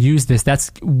this and use this. That's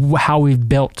how we've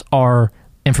built our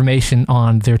information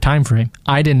on their time frame.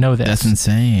 I didn't know this. That's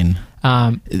insane.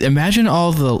 Imagine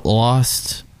all the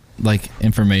lost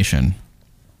information,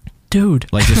 dude.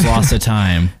 Just lost of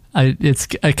time. It's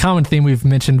a common theme we've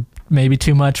mentioned maybe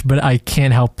too much, but I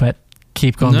can't help but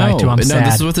keep going back to. I'm sad.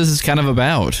 This is what this is kind of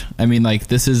about. I mean,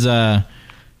 this is I'm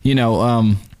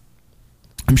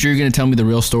sure you're going to tell me the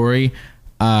real story.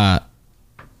 I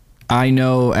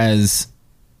know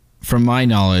from my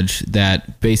knowledge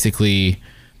that basically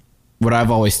what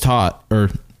I've always taught or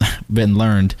been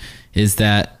learned is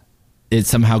that it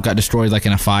somehow got destroyed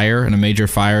in a major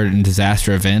fire and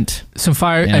disaster event. Some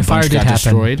fire did happen.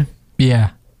 Destroyed.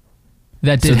 Yeah.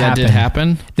 That did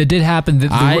happen. That did happen.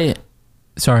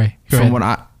 Sorry.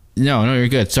 No, you're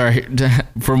good. Sorry.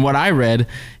 From what I read,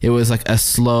 it was a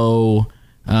slow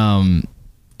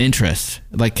interest,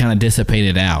 kind of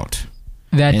dissipated out.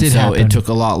 That did happen. It took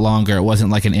a lot longer. It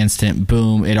wasn't an instant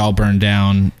boom. It all burned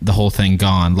down. The whole thing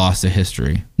gone. Lost to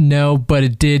history. No, but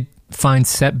it did find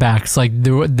setbacks.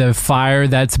 The fire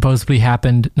that supposedly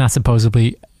happened, not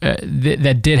supposedly,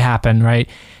 that did happen, right?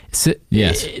 So,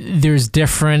 yes. There's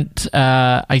different,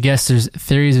 I guess there's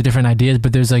theories of different ideas,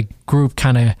 but there's group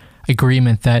kind of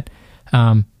agreement that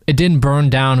it didn't burn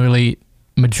down really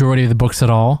majority of the books at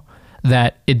all.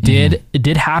 That it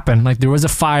did happen. There was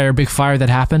a big fire that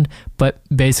happened, but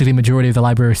basically majority of the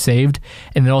library was saved.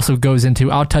 And it also goes into,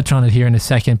 I'll touch on it here in a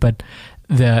second, but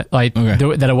that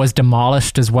it was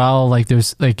demolished as well.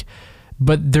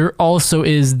 But there also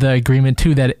is the agreement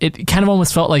too that it kind of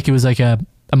almost felt like it was a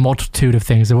multitude of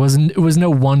things. It was no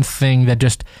one thing that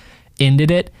just ended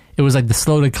it. It was the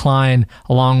slow decline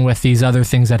along with these other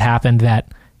things that happened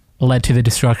that led to the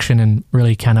destruction and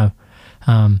really kind of,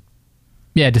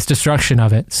 just destruction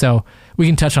of it. So we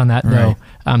can touch on that though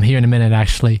here in a minute.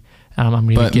 Actually, I'm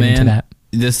going to get into that.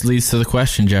 This leads to the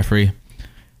question, Jeffrey.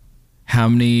 How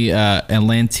many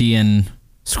Atlantean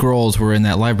scrolls were in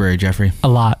that library, Jeffrey? A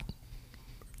lot.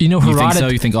 Herodotus. You think so?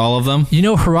 You think all of them?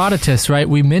 Herodotus, right?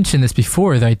 We mentioned this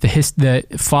before, right? The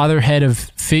fatherhead of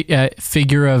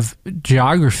figure of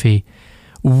geography.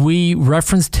 We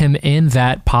referenced him in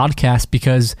that podcast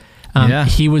because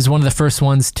he was one of the first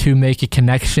ones to make a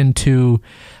connection to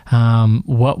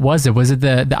what was it? Was it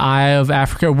the Eye of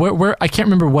Africa? Where I can't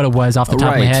remember what it was off the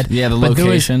top of my head. Yeah, the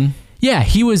location.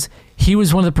 He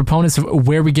was one of the proponents of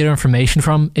where we get our information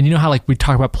from. And you know how we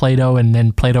talk about Plato and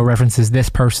then Plato references this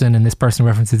person and this person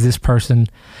references this person.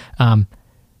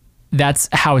 That's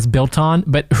how it's built on.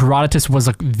 But Herodotus was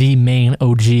the main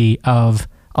OG of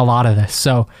a lot of this.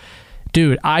 So,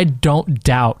 dude, I don't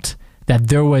doubt that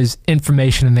there was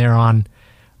information in there on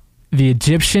the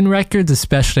Egyptian records,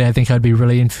 especially. I think I'd be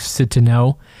really interested to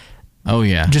know. Oh,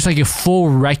 yeah. Just a full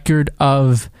record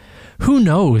of who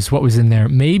knows what was in there.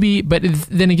 Maybe, but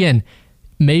then again,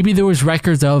 maybe there was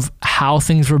records of how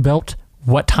things were built,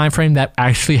 what time frame that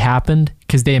actually happened,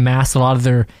 because they amassed a lot of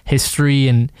their history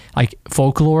and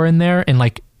folklore in there, and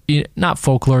not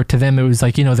folklore to them. It was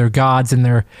their gods and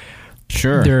their beliefs.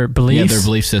 Yeah, their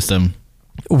belief system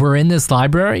were in this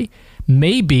library.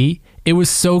 Maybe it was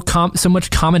so much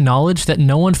common knowledge that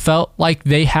no one felt like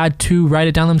they had to write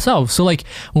it down themselves. So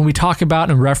when we talk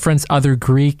about and reference other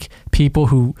Greek people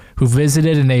who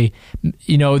visited, and they,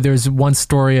 there's one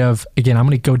story of, again, I'm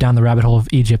going to go down the rabbit hole of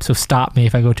Egypt, so stop me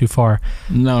if I go too far.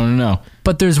 No.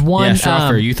 But there's one... Yeah,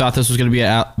 shocker. You thought this was going to be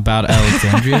about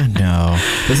Alexandria? No.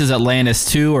 This is Atlantis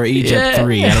 2 or Egypt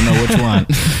 3. I don't know which one.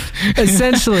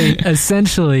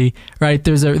 Essentially, right,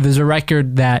 there's a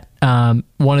record that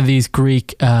one of these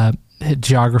Greek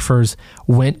geographers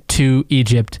went to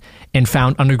Egypt and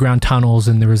found underground tunnels,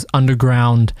 and there was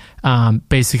underground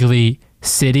basically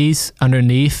cities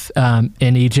underneath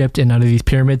in Egypt and under these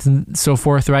pyramids and so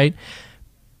forth, right?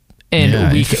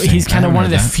 And he's kind of one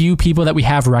of the few people that we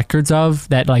have records of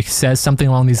that says something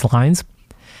along these lines.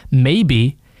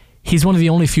 Maybe he's one of the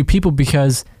only few people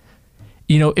because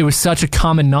it was such a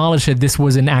common knowledge that this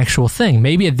was an actual thing.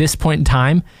 Maybe at this point in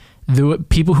time, the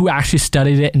people who actually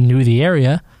studied it and knew the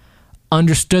area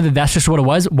understood that that's just what it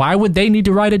was. Why would they need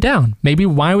to write it down? Maybe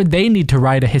why would they need to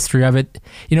write a history of it?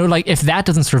 If that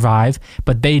doesn't survive,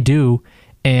 but they do,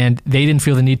 and they didn't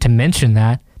feel the need to mention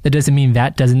that, that doesn't mean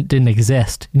that didn't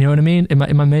exist. You know what I mean?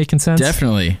 Am I making sense?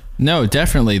 Definitely. No,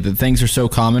 definitely. The things are so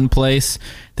commonplace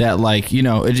that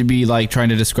it'd be trying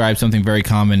to describe something very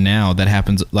common now that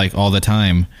happens all the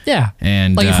time. Yeah.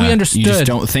 And if we understood, you just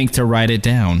don't think to write it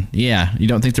down. Yeah. You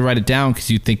don't think to write it down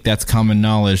because you think that's common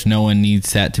knowledge. No one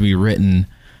needs that to be written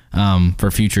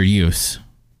for future use.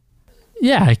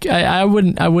 Yeah. I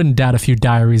wouldn't doubt a few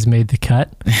diaries made the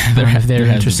cut. They're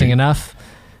interesting enough.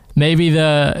 maybe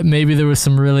there was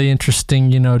some really interesting,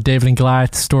 David and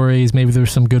Goliath stories. Maybe there were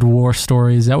some good war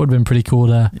stories. That would have been pretty cool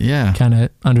to kind of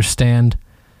understand.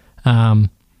 It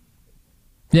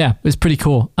was pretty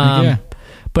cool.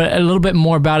 But a little bit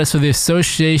more about it. So the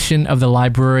association of the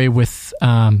library with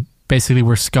basically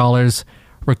where scholars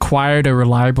required a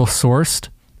reliable source.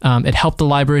 It helped the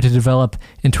library to develop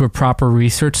into a proper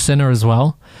research center as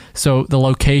well. So the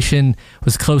location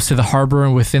was close to the harbor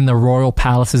and within the royal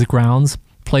palace's grounds,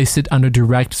 placed it under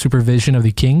direct supervision of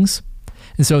the kings.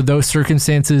 And so those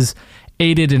circumstances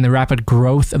aided in the rapid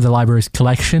growth of the library's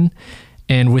collection.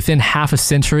 And within half a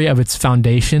century of its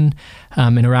foundation,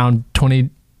 in around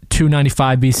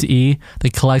 295 BCE, the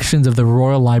collections of the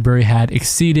Royal Library had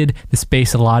exceeded the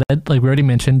space allotted, like we already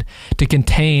mentioned, to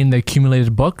contain the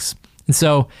accumulated books. And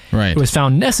so it was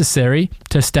found necessary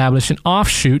to establish an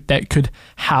offshoot that could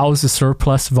house the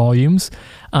surplus volumes.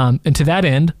 And to that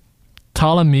end,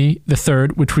 Ptolemy III,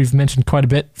 which we've mentioned quite a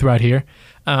bit throughout here,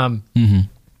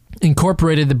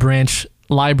 incorporated the branch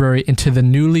library into the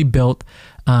newly built,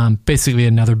 basically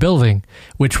another building,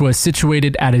 which was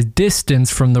situated at a distance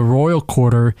from the royal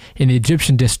quarter in the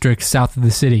Egyptian district south of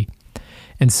the city.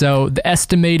 And so the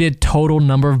estimated total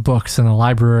number of books in the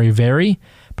library vary,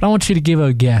 but I want you to give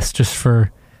a guess just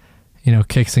for,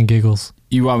 kicks and giggles.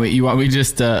 You want me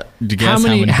just to guess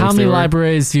how many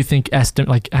libraries do you think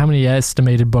how many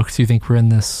estimated books do you think were in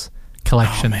this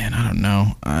collection? Oh man, I don't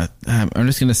know. I'm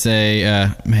just gonna say,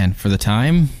 for the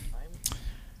time,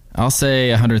 I'll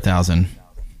say 100,000.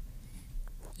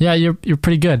 Yeah, you're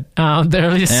pretty good. The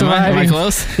earliest Am I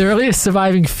close? The earliest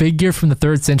surviving figure from the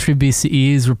 3rd century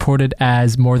BCE is reported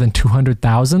as more than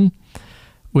 200,000,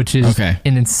 which is an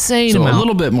insane amount. A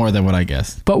little bit more than what I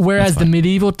guessed. But whereas the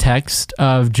medieval text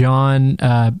of John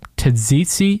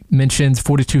Tzitzi mentions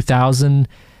 42,000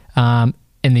 in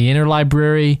the inner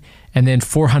library and then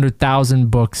 400,000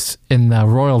 books in the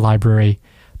royal library,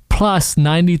 plus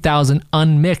 90,000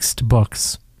 unmixed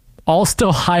books, all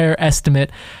still higher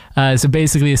estimate. So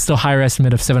basically a still higher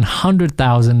estimate of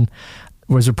 700,000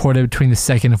 was reported between the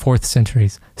 2nd and 4th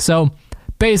centuries. So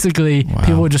basically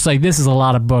people were just like, this is a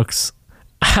lot of books.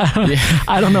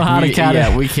 I don't know how to count it.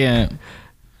 Yeah, we can't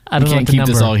keep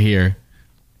this all here.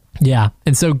 Yeah.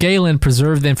 And so Galen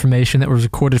preserved the information that was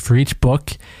recorded for each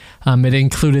book. It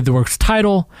included the work's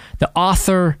title, the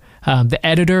author, the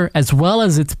editor, as well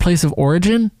as its place of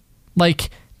origin.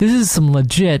 Like, this is some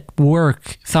legit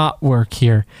thought work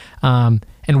here.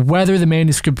 And whether the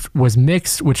manuscript was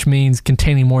mixed, which means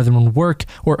containing more than one work,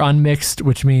 or unmixed,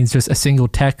 which means just a single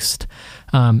text.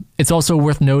 It's also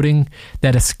worth noting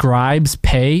that a scribe's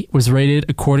pay was rated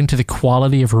according to the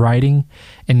quality of writing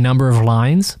and number of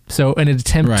lines. So in an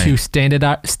attempt to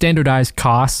standardize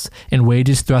costs and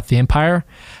wages throughout the empire,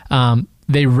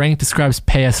 they ranked the scribe's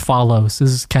pay as follows.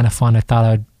 This is kind of fun. I thought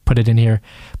I'd put it in here.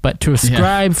 But to a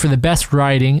scribe for the best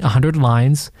writing, 100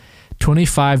 lines,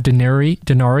 25 denarii.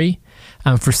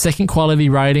 For second quality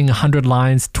writing, 100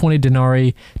 lines, 20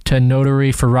 denarii. To a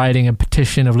notary for writing a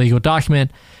petition of legal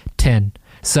document, 10.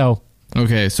 So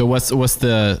okay, so what's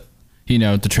the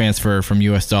the transfer from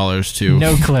US dollars to?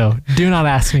 No clue. Do not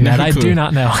ask me that. I do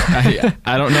not know.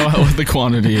 I don't know what the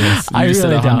quantity is. You really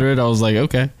said 100. I was like,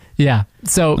 okay. Yeah.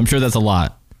 So I'm sure that's a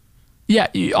lot. Yeah.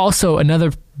 Also,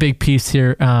 another big piece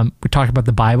here. We talked about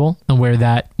the Bible and where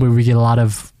we get a lot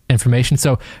of information.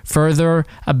 So further,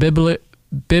 a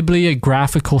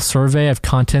bibliographical survey of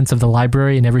contents of the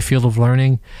library in every field of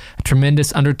learning. A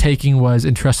tremendous undertaking was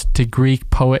entrusted to Greek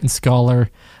poet and scholar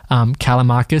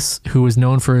Callimachus, who was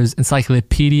known for his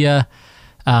encyclopedia.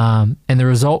 And the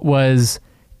result was,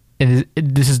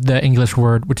 this is the English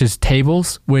word, which is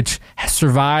tables, which has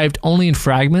survived only in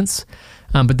fragments.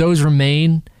 But those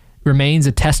remains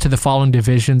attest to the following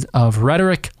divisions of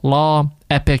rhetoric, law,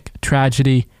 epic,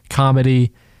 tragedy,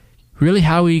 comedy, really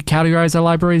how we categorize our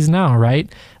libraries now,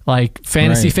 right? Like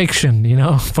fantasy fiction,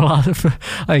 a lot of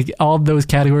like all of those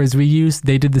categories we use,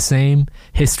 they did the same.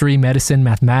 History, medicine,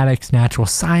 mathematics, natural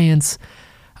science,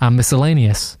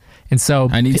 miscellaneous. And so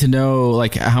I need to know,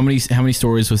 like, how many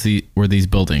stories were these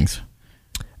buildings?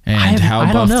 And how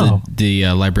buff the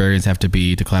librarians have to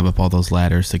be to climb up all those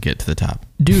ladders to get to the top?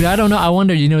 Dude, I don't know. I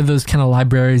wonder, those kind of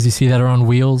libraries you see that are on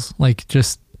wheels, like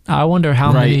just I wonder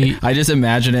how many. I just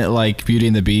imagine it like Beauty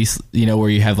and the Beast, where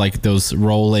you have like those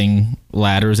rolling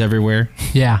ladders everywhere.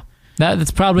 Yeah, that's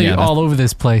probably all over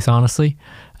this place, honestly.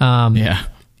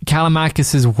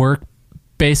 Callimachus's work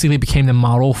basically became the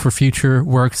model for future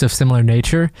works of similar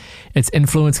nature. Its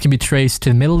influence can be traced to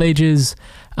the Middle Ages,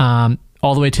 all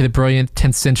the way to the brilliant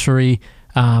 10th century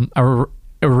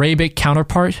Arabic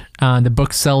counterpart, the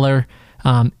bookseller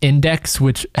Index,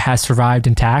 which has survived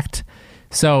intact.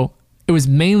 So it was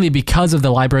mainly because of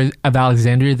the Library of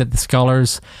Alexandria that the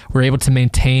scholars were able to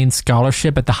maintain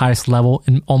scholarship at the highest level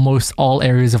in almost all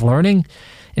areas of learning.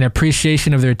 In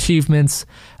appreciation of their achievements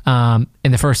in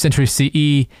the 1st century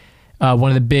CE,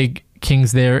 one of the big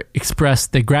kings there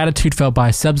expressed the gratitude felt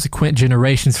by subsequent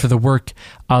generations for the work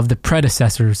of the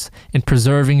predecessors in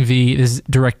preserving the, this is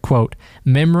direct quote,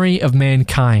 memory of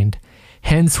mankind.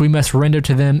 Hence, we must render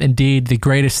to them indeed the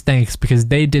greatest thanks, because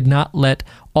they did not let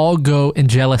all go in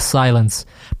jealous silence,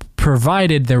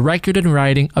 provided the record and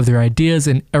writing of their ideas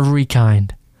in every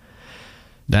kind.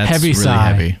 That's heavy really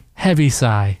sigh. Heavy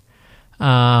sigh.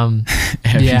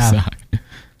 Heavy sigh.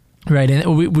 Right,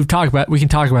 and we can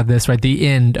talk about this, right? The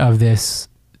end of this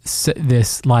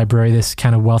library, this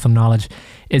kind of wealth of knowledge,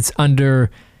 it's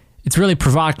really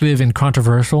provocative and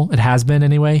controversial. It has been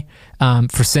anyway.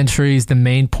 For centuries, the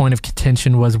main point of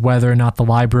contention was whether or not the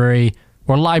library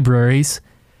or libraries,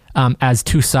 as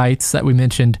two sites that we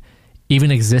mentioned,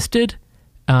 even existed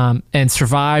and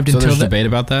survived so until. There's debate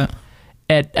about that.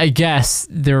 I guess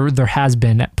there has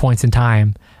been at points in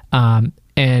time.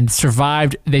 And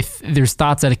survived. There's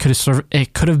thoughts that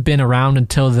it could have been around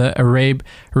until the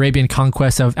Arabian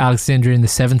conquest of Alexandria in the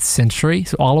 7th century.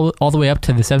 So all the way up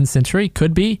to the 7th century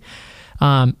could be.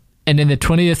 And in the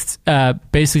 20th,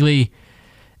 basically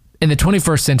in the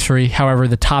 21st century, however,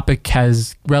 the topic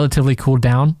has relatively cooled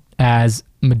down, as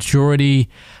majority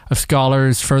of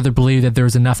scholars further believe that there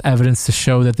is enough evidence to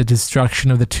show that the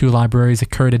destruction of the two libraries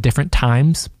occurred at different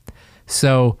times.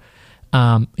 So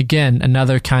again,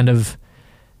 another kind of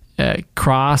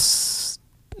cross,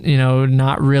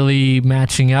 not really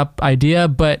matching up idea,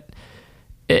 but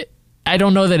I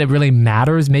don't know that it really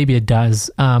matters. Maybe it does.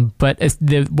 But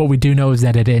what we do know is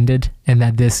that it ended and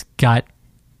that this got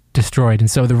destroyed.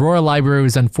 And so the Royal Library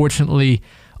was unfortunately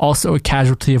also a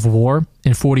casualty of war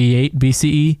in 48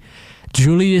 BCE.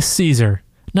 Julius Caesar,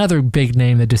 another big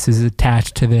name that just is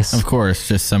attached to this. Of course,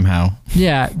 just somehow.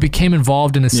 Yeah, became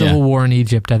involved in a civil war in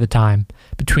Egypt at the time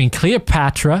between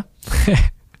Cleopatra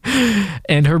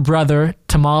and her brother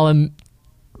Ptolemy,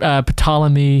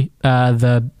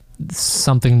 the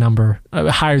something number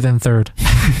higher than third.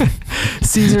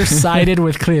 Caesar sided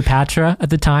with Cleopatra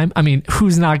at the time. I mean,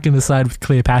 who's not going to side with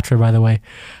Cleopatra, by the way?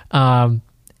 Man,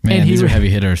 these are heavy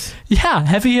hitters. Yeah,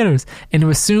 heavy hitters. And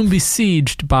was soon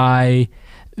besieged by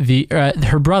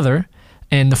her brother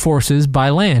and the forces by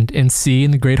land and sea in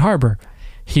the Great Harbor.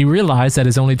 He realized that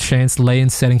his only chance lay in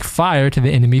setting fire to the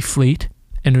enemy fleet,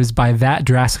 and it was by that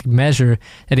drastic measure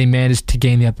that he managed to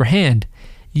gain the upper hand.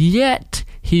 Yet,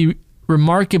 he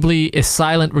remarkably is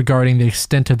silent regarding the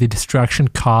extent of the destruction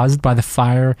caused by the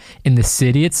fire in the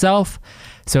city itself.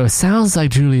 So it sounds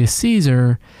like Julius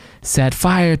Caesar set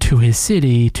fire to his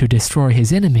city to destroy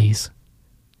his enemies,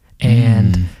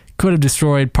 and could have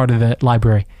destroyed part of the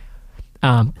library.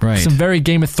 Right. Some very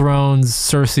Game of Thrones,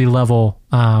 Cersei level,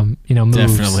 moves.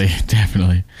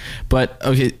 Definitely. But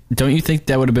okay, don't you think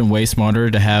that would have been way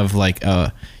smarter to have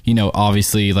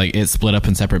obviously like it split up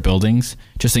in separate buildings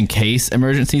just in case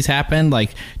emergencies happen?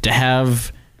 Like to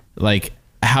have like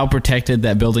how protected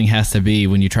that building has to be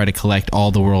when you try to collect all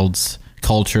the world's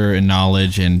culture and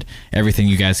knowledge and everything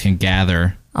you guys can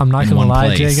gather. I'm not gonna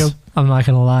lie, Jacob. I'm not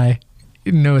gonna lie.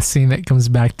 A scene that comes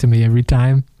back to me every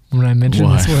time when I mention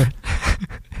this word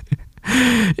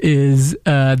is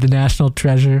the National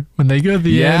Treasure when they go to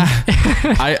the end.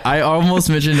 I almost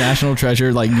mentioned National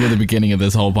Treasure like near the beginning of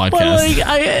this whole podcast.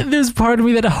 Well, there's part of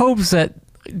me that hopes that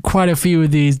quite a few of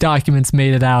these documents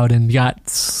made it out and got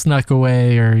snuck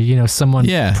away, or someone's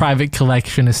private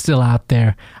collection is still out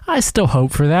there. I still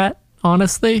hope for that.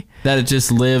 Honestly, that it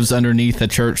just lives underneath a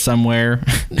church somewhere.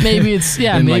 Maybe it's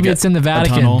maybe it's in the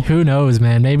Vatican. Who knows,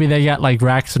 man? Maybe they got like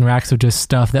racks and racks of just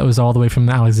stuff that was all the way from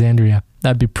Alexandria.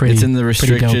 That'd be pretty. It's in the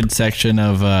restricted section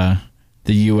of the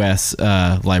U.S.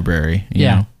 Library. You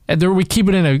know? And we keep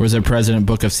it in a. Where's the President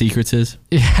Book of Secrets is?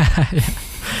 Yeah.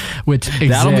 Which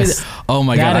exists. Oh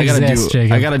my God! I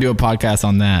gotta do a podcast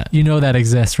on that. That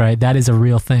exists, right? That is a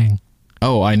real thing.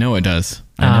 Oh, I know it does.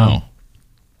 I know.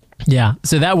 Yeah,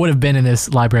 so that would have been in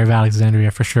this Library of Alexandria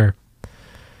for sure.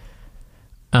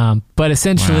 But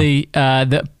essentially,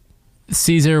 the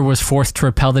Caesar was forced to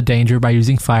repel the danger by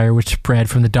using fire, which spread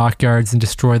from the dockyards and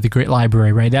destroyed the Great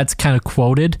Library, right? That's kind of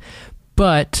quoted.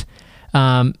 But,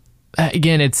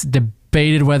 again, it's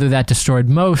debated whether that destroyed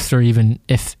most or even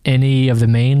if any of the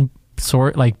main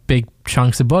big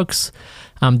chunks of books.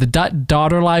 The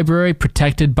daughter library,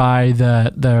 protected by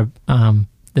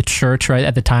the church, right,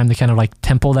 at the time, the kind of like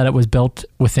temple that it was built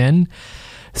within,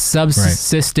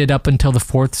 subsisted up until the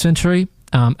 4th century,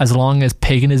 as long as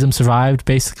paganism survived,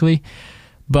 basically.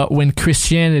 But when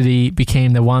Christianity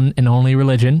became the one and only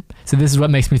religion, so this is what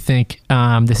makes me think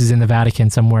this is in the Vatican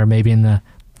somewhere, maybe in the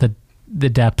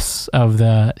depths of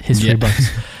the history books.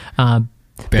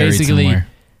 Basically, somewhere.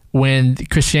 When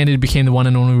Christianity became the one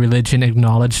and only religion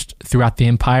acknowledged throughout the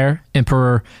empire,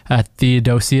 Emperor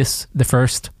Theodosius I,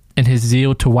 in his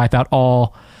zeal to wipe out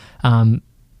all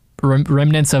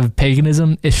remnants of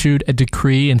paganism, issued a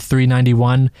decree in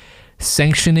 391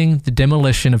 sanctioning the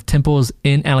demolition of temples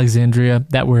in Alexandria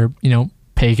that were,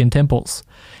 pagan temples.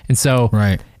 And so,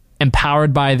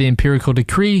 empowered by the imperial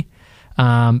decree,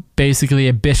 basically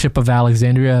a bishop of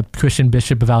Alexandria, Christian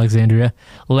bishop of Alexandria,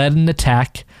 led an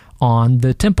attack on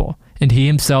the temple. And he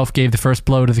himself gave the first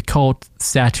blow to the cult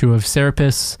statue of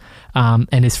Serapis,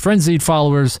 and his frenzied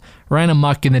followers ran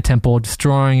amok in the temple,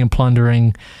 destroying and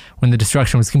plundering. When the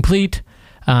destruction was complete,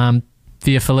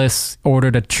 Theophilus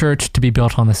ordered a church to be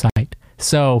built on the site.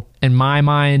 So, in my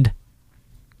mind,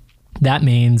 that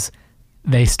means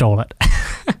they stole it.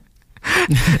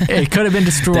 It could have been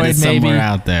destroyed, maybe somewhere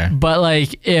out there.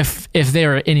 But if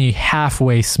there are any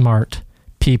halfway smart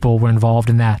people were involved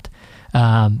in that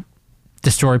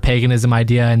destroy paganism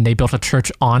idea, and they built a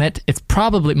church on it, it's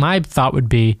probably, my thought would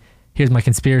be, here's my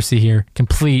conspiracy here,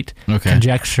 complete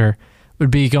conjecture, would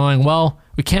be going, well,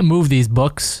 we can't move these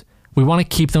books. We want to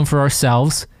keep them for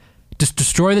ourselves. Just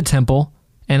destroy the temple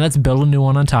and let's build a new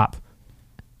one on top.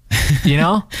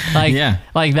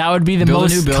 Like that would be the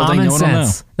most common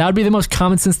sense. That would be the most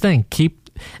common sense thing.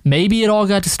 Maybe it all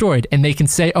got destroyed and they can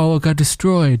say, oh, it got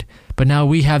destroyed, but now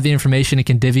we have the information and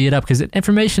can divvy it up, because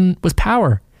information was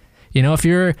power. If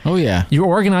you're you're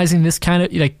organizing this kind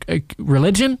of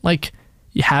religion,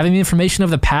 having the information of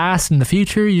the past and the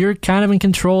future, you're kind of in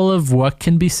control of what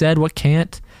can be said, what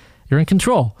can't. You're in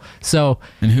control. So,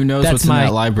 and who knows what's in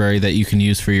that library that you can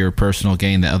use for your personal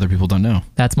gain that other people don't know.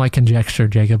 That's my conjecture,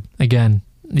 Jacob. Again,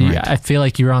 I feel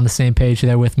like you're on the same page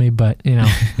there with me, but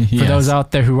for those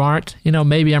out there who aren't,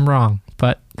 maybe I'm wrong,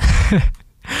 but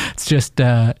it's just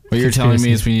what you're telling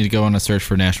me is we need to go on a search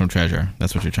for national treasure.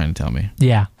 That's what you're trying to tell me.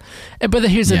 Yeah. But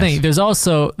here's the thing. There's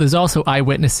also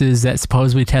eyewitnesses that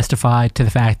supposedly testify to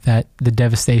the fact that the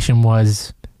devastation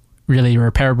was really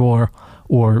irreparable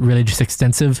or really just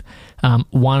extensive.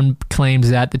 One claims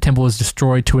that the temple was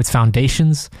destroyed to its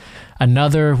foundations.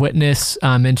 Another witness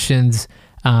mentions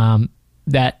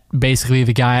that basically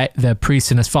the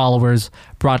priest and his followers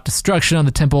brought destruction on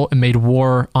the temple and made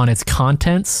war on its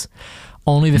contents.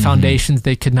 Only the foundations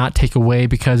they could not take away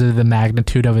because of the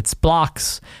magnitude of its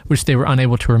blocks, which they were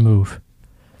unable to remove.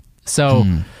 So,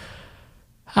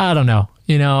 I don't know.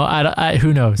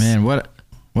 Who knows? Man, what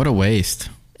a waste.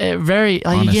 Honestly.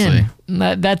 Again,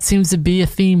 that seems to be a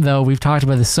theme, though. We've talked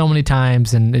about this so many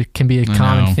times, and it can be a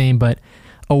common theme, but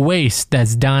a waste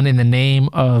that's done in the name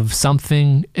of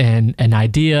something, and an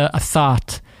idea, a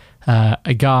thought,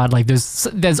 a god.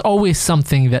 There's always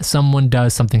something that someone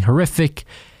does, something horrific,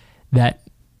 that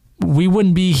we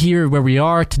wouldn't be here where we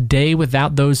are today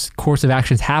without those course of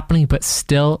actions happening, but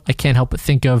still, I can't help but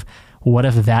think of, what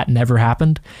if that never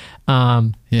happened?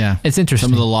 It's interesting.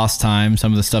 Some of the lost time,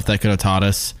 some of the stuff that could have taught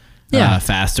us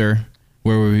faster,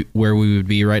 where we would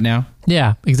be right now.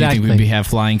 Yeah, exactly. You think we'd have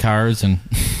flying cars? And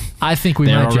I think we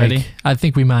might, Jake. I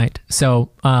think we might.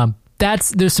 So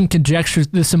there's some conjectures.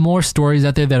 There's some more stories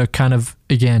out there that are kind of,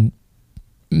 again,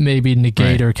 maybe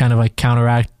negate or kind of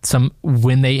counteract some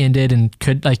when they ended, and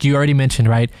could, like you already mentioned,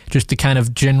 right? Just the kind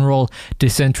of general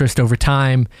disinterest over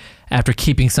time after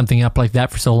keeping something up like that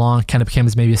for so long kind of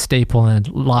becomes maybe a staple, and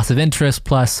loss of interest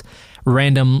plus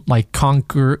random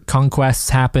conquests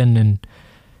happen and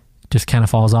just kind of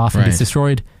falls off and gets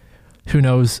destroyed. Who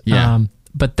knows? Yeah.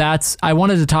 But I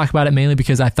wanted to talk about it mainly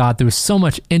because I thought there was so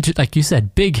much, like you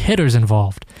said, big hitters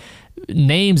involved.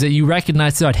 Names that you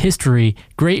recognize throughout history,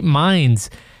 great minds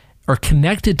are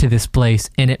connected to this place,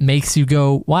 and it makes you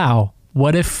go, wow,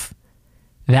 what if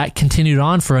that continued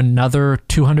on for another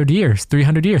 200 years,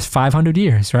 300 years, 500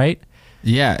 years, right?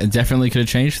 Yeah, it definitely could have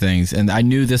changed things. And I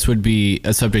knew this would be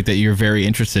a subject that you're very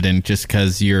interested in just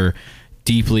because you're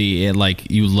deeply,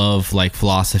 you love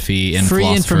philosophy and free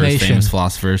philosophers, famous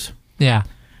philosophers. Yeah.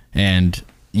 And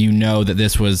you know that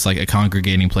this was a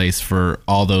congregating place for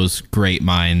all those great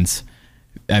minds.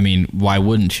 I mean, why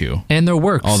wouldn't you? And their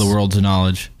works. All the world's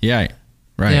knowledge. Yeah,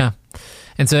 right. Yeah.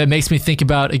 And so it makes me think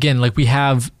about, again, we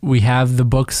have the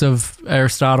books of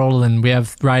Aristotle, and we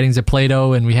have writings of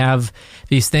Plato, and we have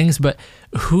these things, but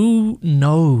who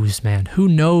knows, man? Who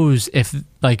knows if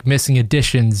missing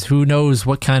additions, who knows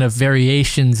what kind of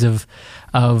variations of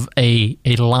a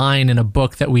line in a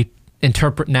book that we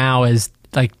interpret now as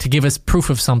to give us proof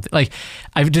of something.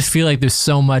 I just feel like there's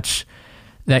so much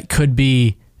that could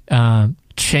be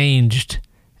changed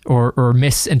or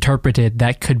misinterpreted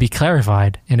that could be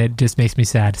clarified, and it just makes me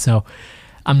sad. So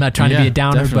I'm not trying to be a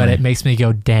downer, definitely. but it makes me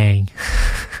go, dang.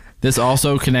 This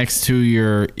also connects to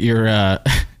your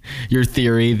your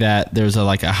theory that there's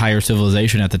a higher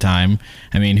civilization at the time.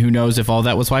 I mean, who knows if all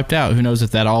that was wiped out? Who knows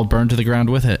if that all burned to the ground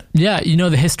with it? Yeah,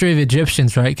 the history of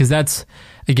Egyptians, right? Because that's,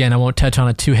 again, I won't touch on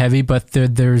it too heavy, but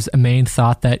there's a main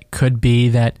thought that could be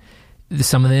that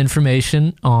some of the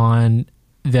information on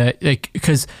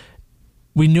because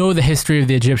we know the history of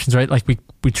the Egyptians, right? Like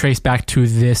we trace back to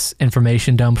this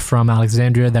information dump from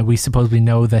Alexandria that we supposedly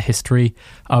know the history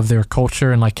of their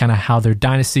culture and like kind of how their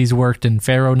dynasties worked and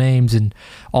pharaoh names and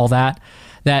all that.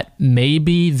 That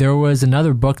maybe there was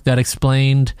another book that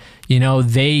explained,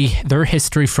 their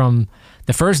history from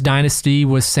the first dynasty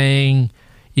was saying,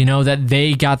 that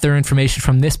they got their information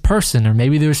from this person, or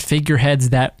maybe there's figureheads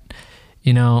that,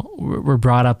 were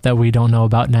brought up that we don't know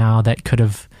about now that could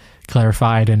have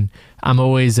clarified. And I'm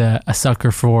always a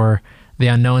sucker for the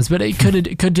unknowns, but it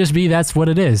could just be that's what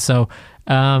it is. So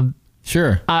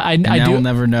sure, I will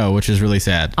never know, which is really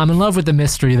sad. I'm in love with the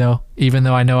mystery, though, even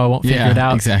though I know I won't figure it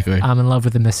out. Exactly. I'm in love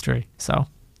with the mystery. So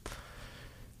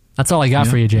that's all I got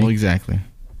for you, Jake. Well, exactly.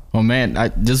 Well,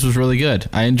 man, this was really good.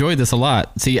 I enjoyed this a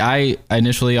lot. See, I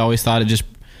initially always thought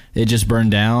it just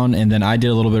burned down, and then I did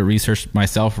a little bit of research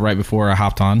myself right before I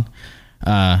hopped on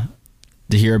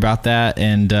to hear about that.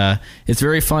 And it's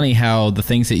very funny how the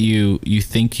things that you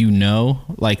think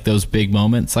like those big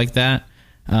moments like that,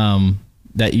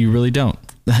 that you really don't.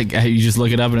 Like you just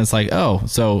look it up and it's like, oh,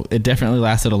 so it definitely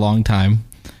lasted a long time,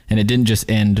 and it didn't just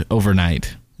end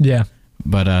overnight. Yeah.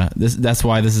 But that's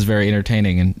why this is very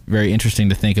entertaining and very interesting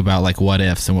to think about, like what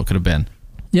ifs and what could have been.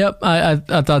 Yep, I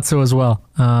thought so as well.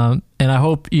 And I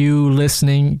hope you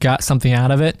listening got something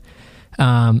out of it.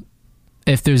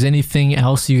 If there's anything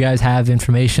else you guys have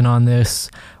information on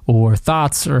this, or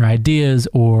thoughts or ideas,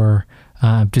 or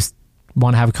just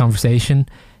want to have a conversation,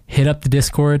 hit up the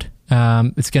Discord.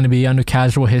 It's going to be under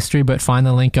Casual History, but find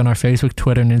the link on our Facebook,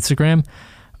 Twitter, and Instagram.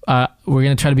 We're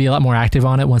going to try to be a lot more active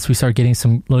on it once we start getting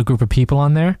some little group of people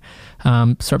on there.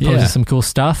 Start posting some cool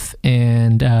stuff,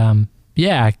 and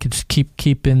just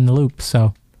keep in the loop.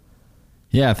 So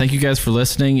yeah, thank you guys for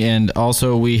listening. And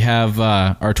also we have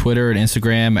our Twitter and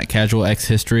Instagram at Casual X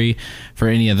History for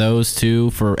any of those too,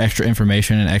 for extra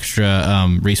information and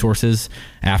extra resources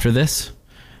after this,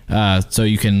 so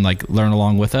you can learn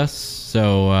along with us.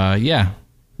 So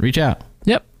reach out.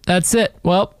 Yep, that's it.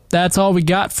 Well, that's all we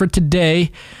got for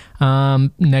today.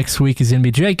 Next week is going to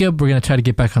be Jacob. We're going to try to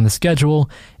get back on the schedule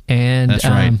and that's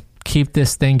right. Keep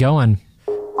this thing going.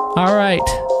 All right.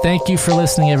 Thank you for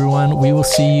listening, everyone. We will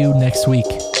see you next week.